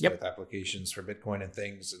finance with applications for Bitcoin and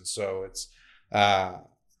things. And so it's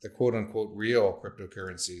the quote unquote real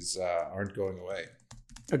cryptocurrencies aren't going away.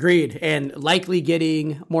 Agreed. And likely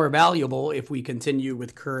getting more valuable if we continue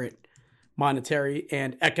with current monetary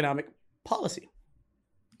and economic policy.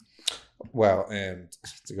 Well, and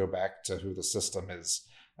to go back to who the system is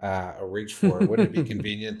a reach for, wouldn't it be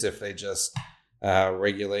convenient if they just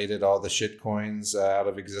regulated all the shit coins out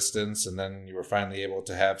of existence, and then you were finally able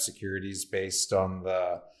to have securities based on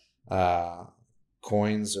the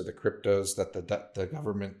coins or the cryptos that the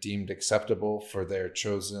government deemed acceptable for their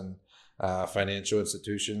chosen financial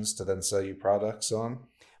institutions to then sell you products on?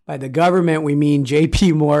 By the government, we mean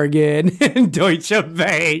JP Morgan and Deutsche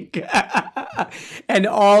Bank and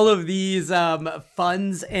all of these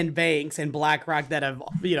funds and banks and BlackRock that have,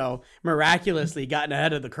 miraculously gotten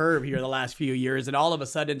ahead of the curve here the last few years, and all of a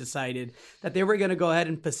sudden decided that they were going to go ahead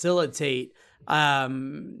and facilitate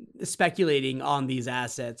speculating on these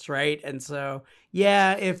assets, right? And so,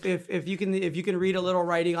 yeah, if you can read a little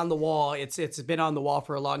writing on the wall, it's been on the wall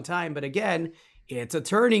for a long time, but again, it's a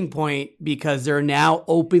turning point because they're now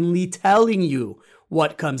openly telling you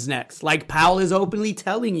what comes next. Like Powell is openly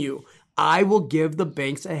telling you, I will give the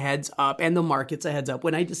banks a heads up and the markets a heads up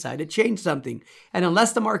when I decide to change something. And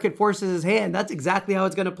unless the market forces his hand, that's exactly how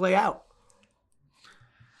it's going to play out.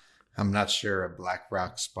 I'm not sure a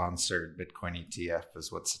BlackRock sponsored Bitcoin ETF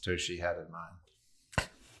is what Satoshi had in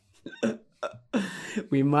mind.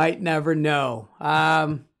 We might never know.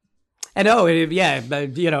 And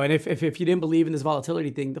if you didn't believe in this volatility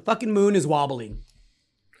thing, the fucking moon is wobbling.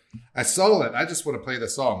 I saw it. I just want to play the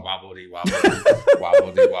song Wobbledy Wobbledy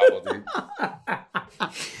Wobbledy Wobbledy.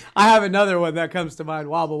 I have another one that comes to mind.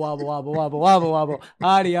 Wobble, wobble, wobble, wobble, wobble, wobble.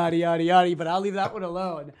 Yaddy, yaddy, yaddy, yaddy. But I'll leave that one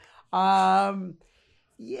alone.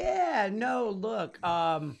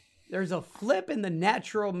 There's a flip in the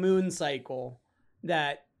natural moon cycle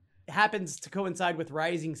that happens to coincide with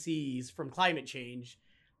rising seas from climate change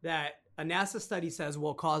that a NASA study says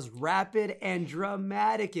will cause rapid and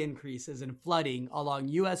dramatic increases in flooding along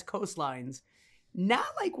U.S. coastlines, not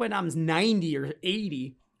like when I'm 90 or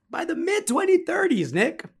 80, by the mid-2030s,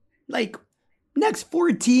 Nick. Like, next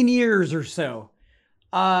 14 years or so.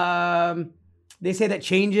 They say that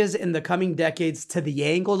changes in the coming decades to the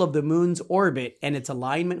angle of the moon's orbit and its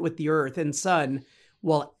alignment with the Earth and Sun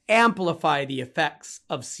will amplify the effects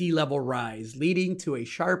of sea level rise, leading to a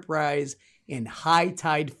sharp rise in high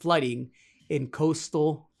tide flooding in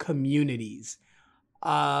coastal communities.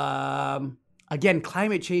 Again,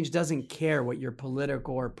 climate change doesn't care what your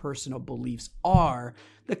political or personal beliefs are.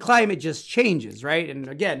 The climate just changes, right? And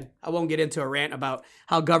again, I won't get into a rant about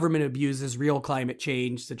how government abuses real climate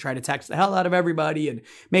change to try to tax the hell out of everybody and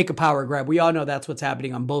make a power grab. We all know that's what's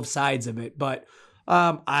happening on both sides of it. But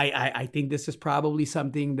I think this is probably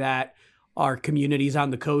something that our communities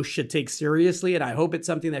on the coast should take seriously. And I hope it's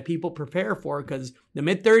something that people prepare for, because the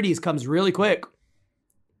mid-30s comes really quick.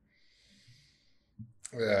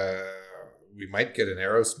 We might get an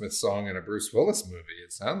Aerosmith song and a Bruce Willis movie,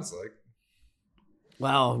 it sounds like.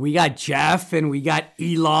 Well, we got Jeff and we got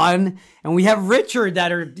Elon and we have Richard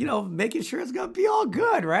that are, making sure it's going to be all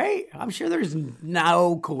good, right? I'm sure there's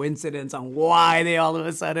no coincidence on why they all of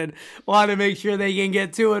a sudden want to make sure they can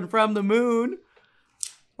get to and from the moon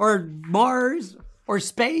or Mars or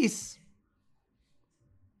space.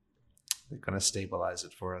 They're going to stabilize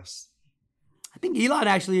it for us. I think Elon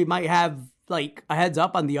actually might have like a heads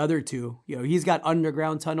up on the other two. He's got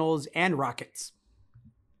underground tunnels and rockets.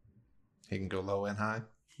 He can go low and high.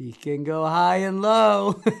 He can go high and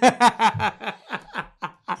low.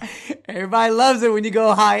 Everybody loves it when you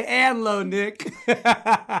go high and low, Nick.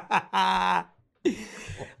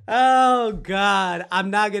 Oh, God. I'm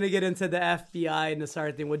not going to get into the FBI and the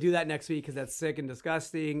SAR thing. We'll do that next week because that's sick and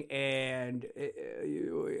disgusting. And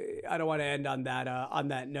I don't want to end on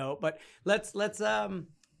that note. But let's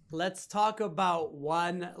talk about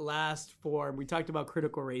one last form. We talked about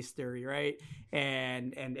critical race theory, right?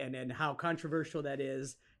 And how controversial that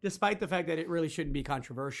is, despite the fact that it really shouldn't be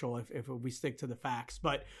controversial if we stick to the facts.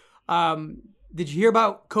 But did you hear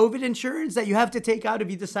about COVID insurance that you have to take out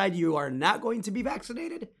if you decide you are not going to be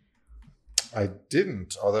vaccinated? I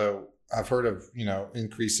didn't, although I've heard of,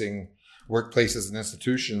 increasing workplaces and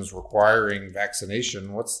institutions requiring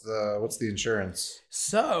vaccination. What's the insurance?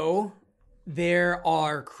 So there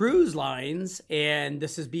are cruise lines, and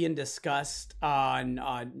this is being discussed on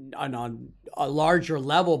a larger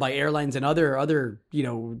level by airlines and other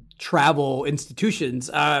travel institutions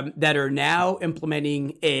that are now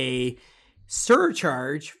implementing a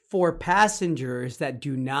surcharge for passengers that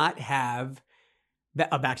do not have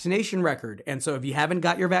a vaccination record. And so if you haven't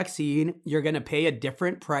got your vaccine, you're going to pay a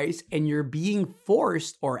different price, and you're being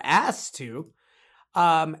forced or asked to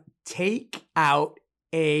take out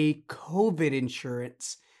a COVID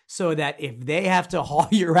insurance so that if they have to haul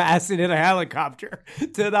your ass in a helicopter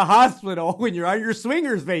to the hospital when you're on your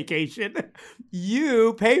swingers vacation,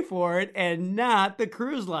 you pay for it and not the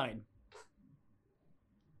cruise line.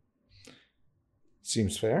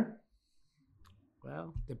 Seems fair.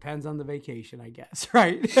 Well, depends on the vacation, I guess,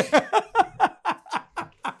 right?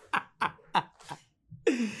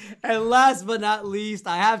 And last but not least,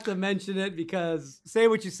 I have to mention it because say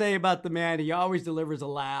what you say about the man, he always delivers a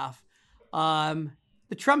laugh. The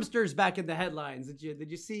Trumpster's back in the headlines.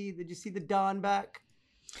 Did you see the Don back?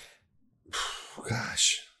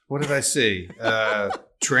 Gosh, what did I see?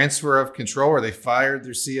 Transfer of control, or they fired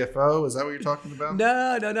their CFO? Is that what you're talking about?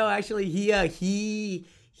 No. Actually, he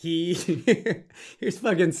here's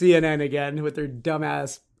fucking CNN again with their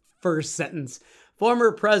dumbass first sentence.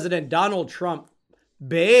 Former President Donald Trump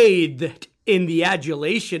bathed in the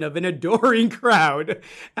adulation of an adoring crowd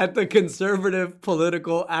at the Conservative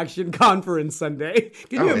Political Action Conference Sunday.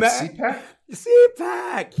 Can you imagine? CPAC?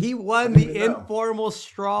 CPAC. He won the informal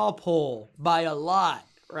straw poll by a lot,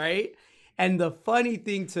 right? And the funny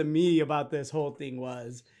thing to me about this whole thing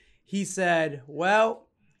was he said, well,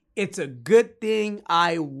 it's a good thing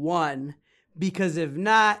I won, because if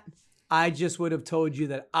not, I just would have told you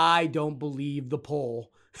that I don't believe the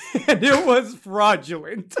poll. And it was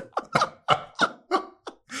fraudulent.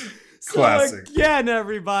 Classic. So again,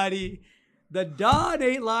 everybody, the Don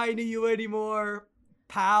ain't lying to you anymore.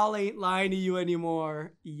 Powell ain't lying to you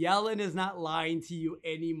anymore. Yellen is not lying to you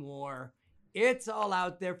anymore. It's all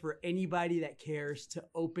out there for anybody that cares to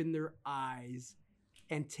open their eyes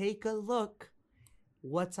and take a look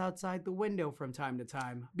what's outside the window from time to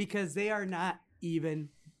time, because they are not even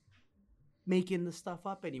making the stuff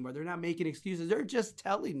up anymore. They're not making excuses. They're just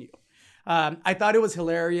telling you. I thought it was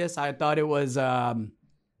hilarious. I thought it was you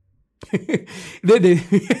want to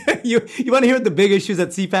hear what the big issues at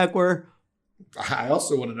CPAC were? I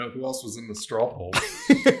also want to know who else was in the straw poll.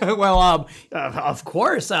 Well, of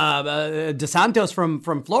course, DeSantis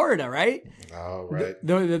from Florida, right? Oh, right.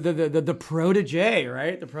 The protege,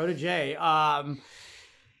 right? The protege.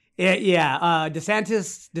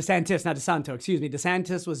 DeSantis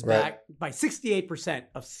was backed by 68%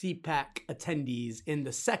 of CPAC attendees in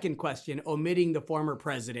the second question, omitting the former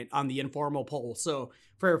president on the informal poll. So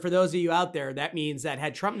for those of you out there, that means that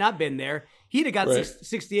had Trump not been there, he'd have got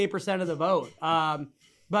 68% of the vote.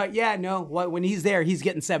 But yeah, no, when he's there, he's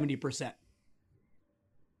getting 70%.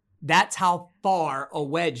 That's how far a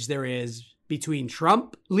wedge there is between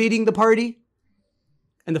Trump leading the party.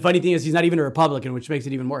 And the funny thing is he's not even a Republican, which makes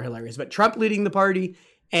it even more hilarious. But Trump leading the party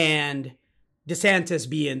and DeSantis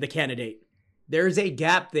being the candidate. There's a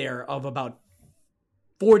gap there of about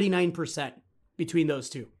 49% between those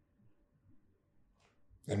two.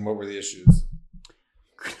 And what were the issues?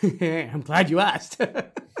 I'm glad you asked.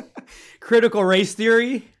 Critical race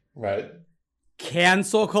theory. Right.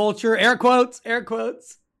 Cancel culture. Air quotes. Air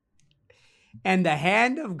quotes. And the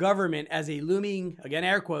hand of government as a looming, again,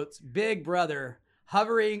 air quotes, big brother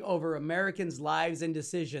hovering over Americans' lives and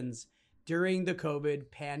decisions during the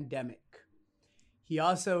COVID pandemic. He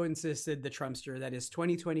also insisted, the Trumpster, that his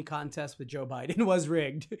 2020 contest with Joe Biden was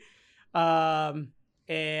rigged. So,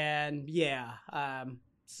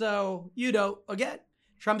 again,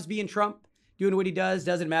 Trump's being Trump, doing what he does.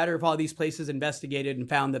 Doesn't matter if all these places investigated and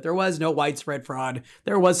found that there was no widespread fraud.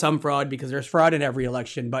 There was some fraud because there's fraud in every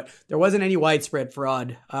election, but there wasn't any widespread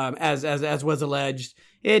fraud, as was alleged.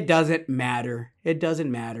 It doesn't matter. It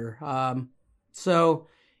doesn't matter.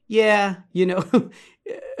 Yeah,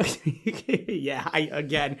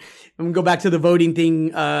 I'm gonna go back to the voting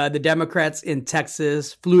thing. The Democrats in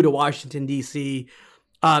Texas flew to Washington, D.C.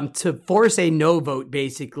 To force a no vote,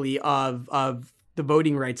 basically, of the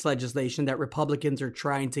voting rights legislation that Republicans are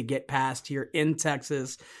trying to get passed here in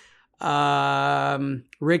Texas.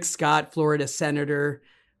 Rick Scott, Florida senator,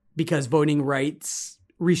 because voting rights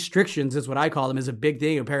restrictions is what I call them, is a big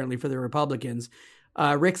thing apparently for the Republicans.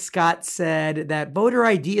 Rick Scott said that voter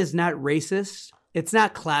ID is not racist. It's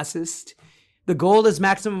not classist. The goal is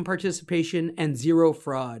maximum participation and zero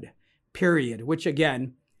fraud, period. Which,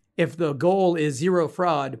 again, if the goal is zero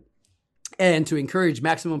fraud and to encourage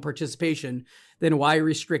maximum participation, then why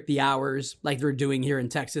restrict the hours like they're doing here in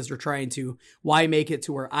Texas or trying to? Why make it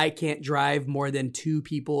to where I can't drive more than 2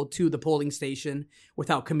 people to the polling station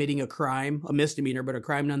without committing a crime, a misdemeanor, but a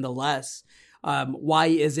crime nonetheless? Why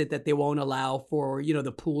is it that they won't allow for,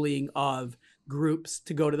 the pooling of groups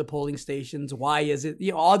to go to the polling stations? Why is it,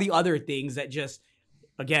 all the other things that just,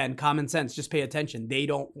 again, common sense, just pay attention. They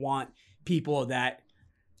don't want people that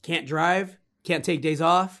can't drive, can't take days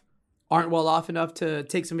off, aren't well off enough to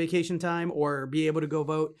take some vacation time or be able to go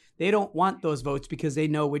vote. They don't want those votes because they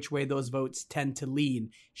know which way those votes tend to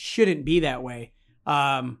lean. Shouldn't be that way.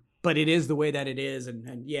 But it is the way that it is.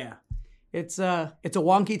 And yeah, it's a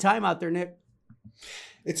wonky time out there, Nick.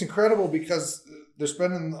 It's incredible because they're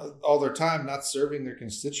spending all their time not serving their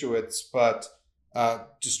constituents, but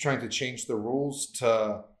just trying to change the rules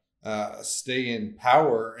to stay in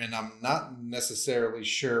power. And I'm not necessarily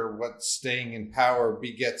sure what staying in power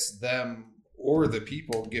begets them or the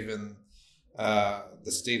people, given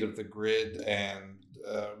the state of the grid and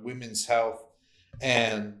women's health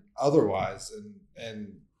and otherwise.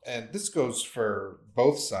 And this goes for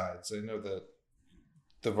both sides. I know that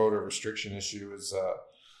the voter restriction issue is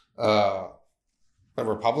a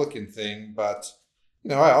Republican thing, but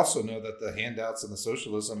I also know that the handouts and the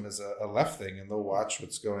socialism is a left thing, and they'll watch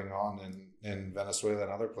what's going on in Venezuela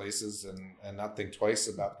and other places and not think twice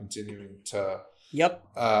about continuing to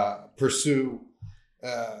pursue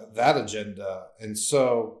that agenda. And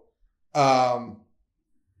so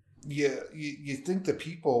you think the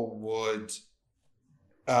people would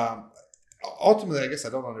ultimately, I guess I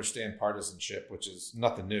don't understand partisanship, which is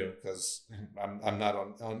nothing new because I'm not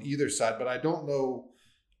on either side, but I don't know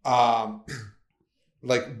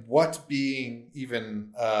what being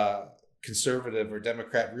even conservative or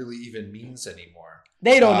Democrat really even means anymore.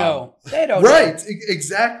 They don't know. They don't right, know.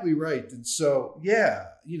 Exactly right. And so,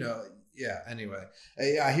 anyway,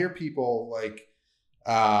 I hear people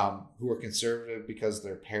who are conservative because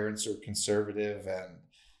their parents are conservative and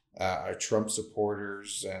are Trump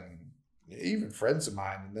supporters and even friends of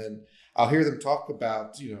mine. And then I'll hear them talk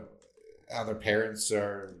about, how their parents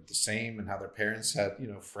are the same and how their parents had,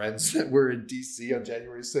 friends that were in DC on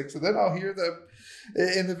January 6th. And then I'll hear them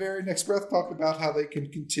in the very next breath talk about how they can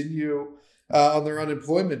continue on their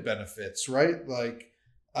unemployment benefits, right?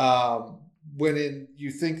 When in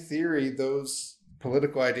you think theory, those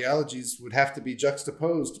political ideologies would have to be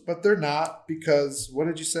juxtaposed, but they're not, because what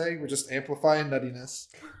did you say? We're just amplifying nuttiness.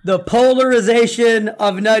 The polarization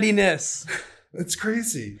of nuttiness. It's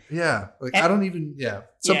crazy. Yeah. I don't even,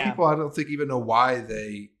 Some people I don't think even know why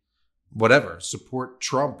they, support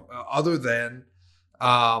Trump other than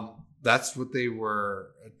that's what they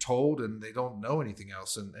were told and they don't know anything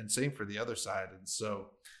else. And same for the other side. And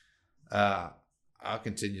so I'll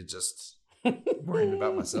continue just worrying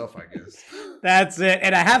about myself, I guess. That's it.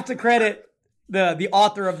 And I have to credit the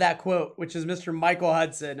author of that quote, which is Mr. Michael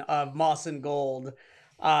Hudson of Moss and Gold.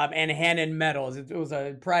 and Hannon Metals. It was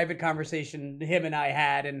a private conversation him and I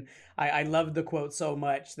had, and I loved the quote so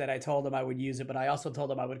much that I told him I would use it, but I also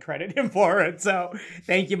told him I would credit him for it. So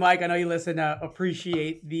thank you, Mike. I know you listen.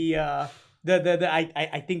 Appreciate the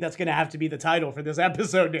I think that's going to have to be the title for this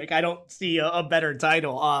episode, Nick. I don't see a better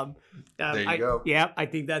title. There you go. Yeah, I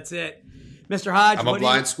think that's it. Mr. Hodge, I'm a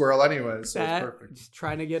blind squirrel anyway, so it's perfect. Just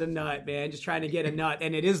trying to get a nut, man. Just trying to get a nut.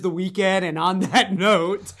 And it is the weekend. And on that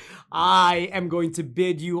note, I am going to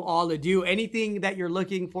bid you all adieu. Anything that you're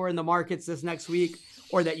looking for in the markets this next week,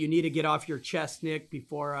 or that you need to get off your chest, Nick,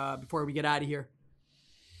 before we get out of here?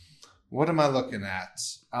 What am I looking at?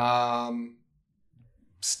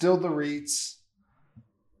 Still the REITs.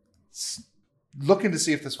 Looking to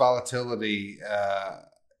see if this volatility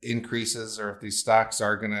increases, or if these stocks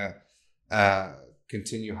are going to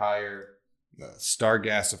continue higher.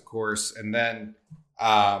 Stargas, of course, and then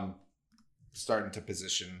starting to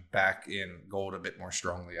position back in gold a bit more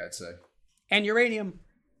strongly, I'd say. And uranium.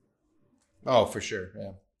 Oh, for sure.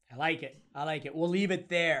 Yeah. I like it. We'll leave it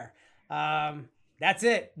there. That's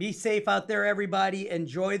it. Be safe out there, everybody.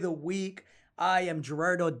 Enjoy the week. I am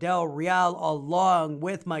Gerardo Del Real, along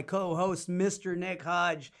with my co-host, Mr. Nick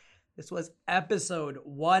Hodge. This was episode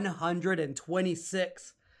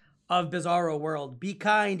 126 of Bizarro World. Be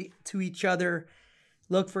kind to each other.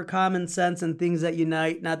 Look for common sense and things that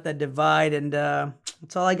unite, not that divide. And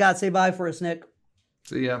that's all I got. Say bye for us, Nick.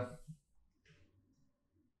 See ya.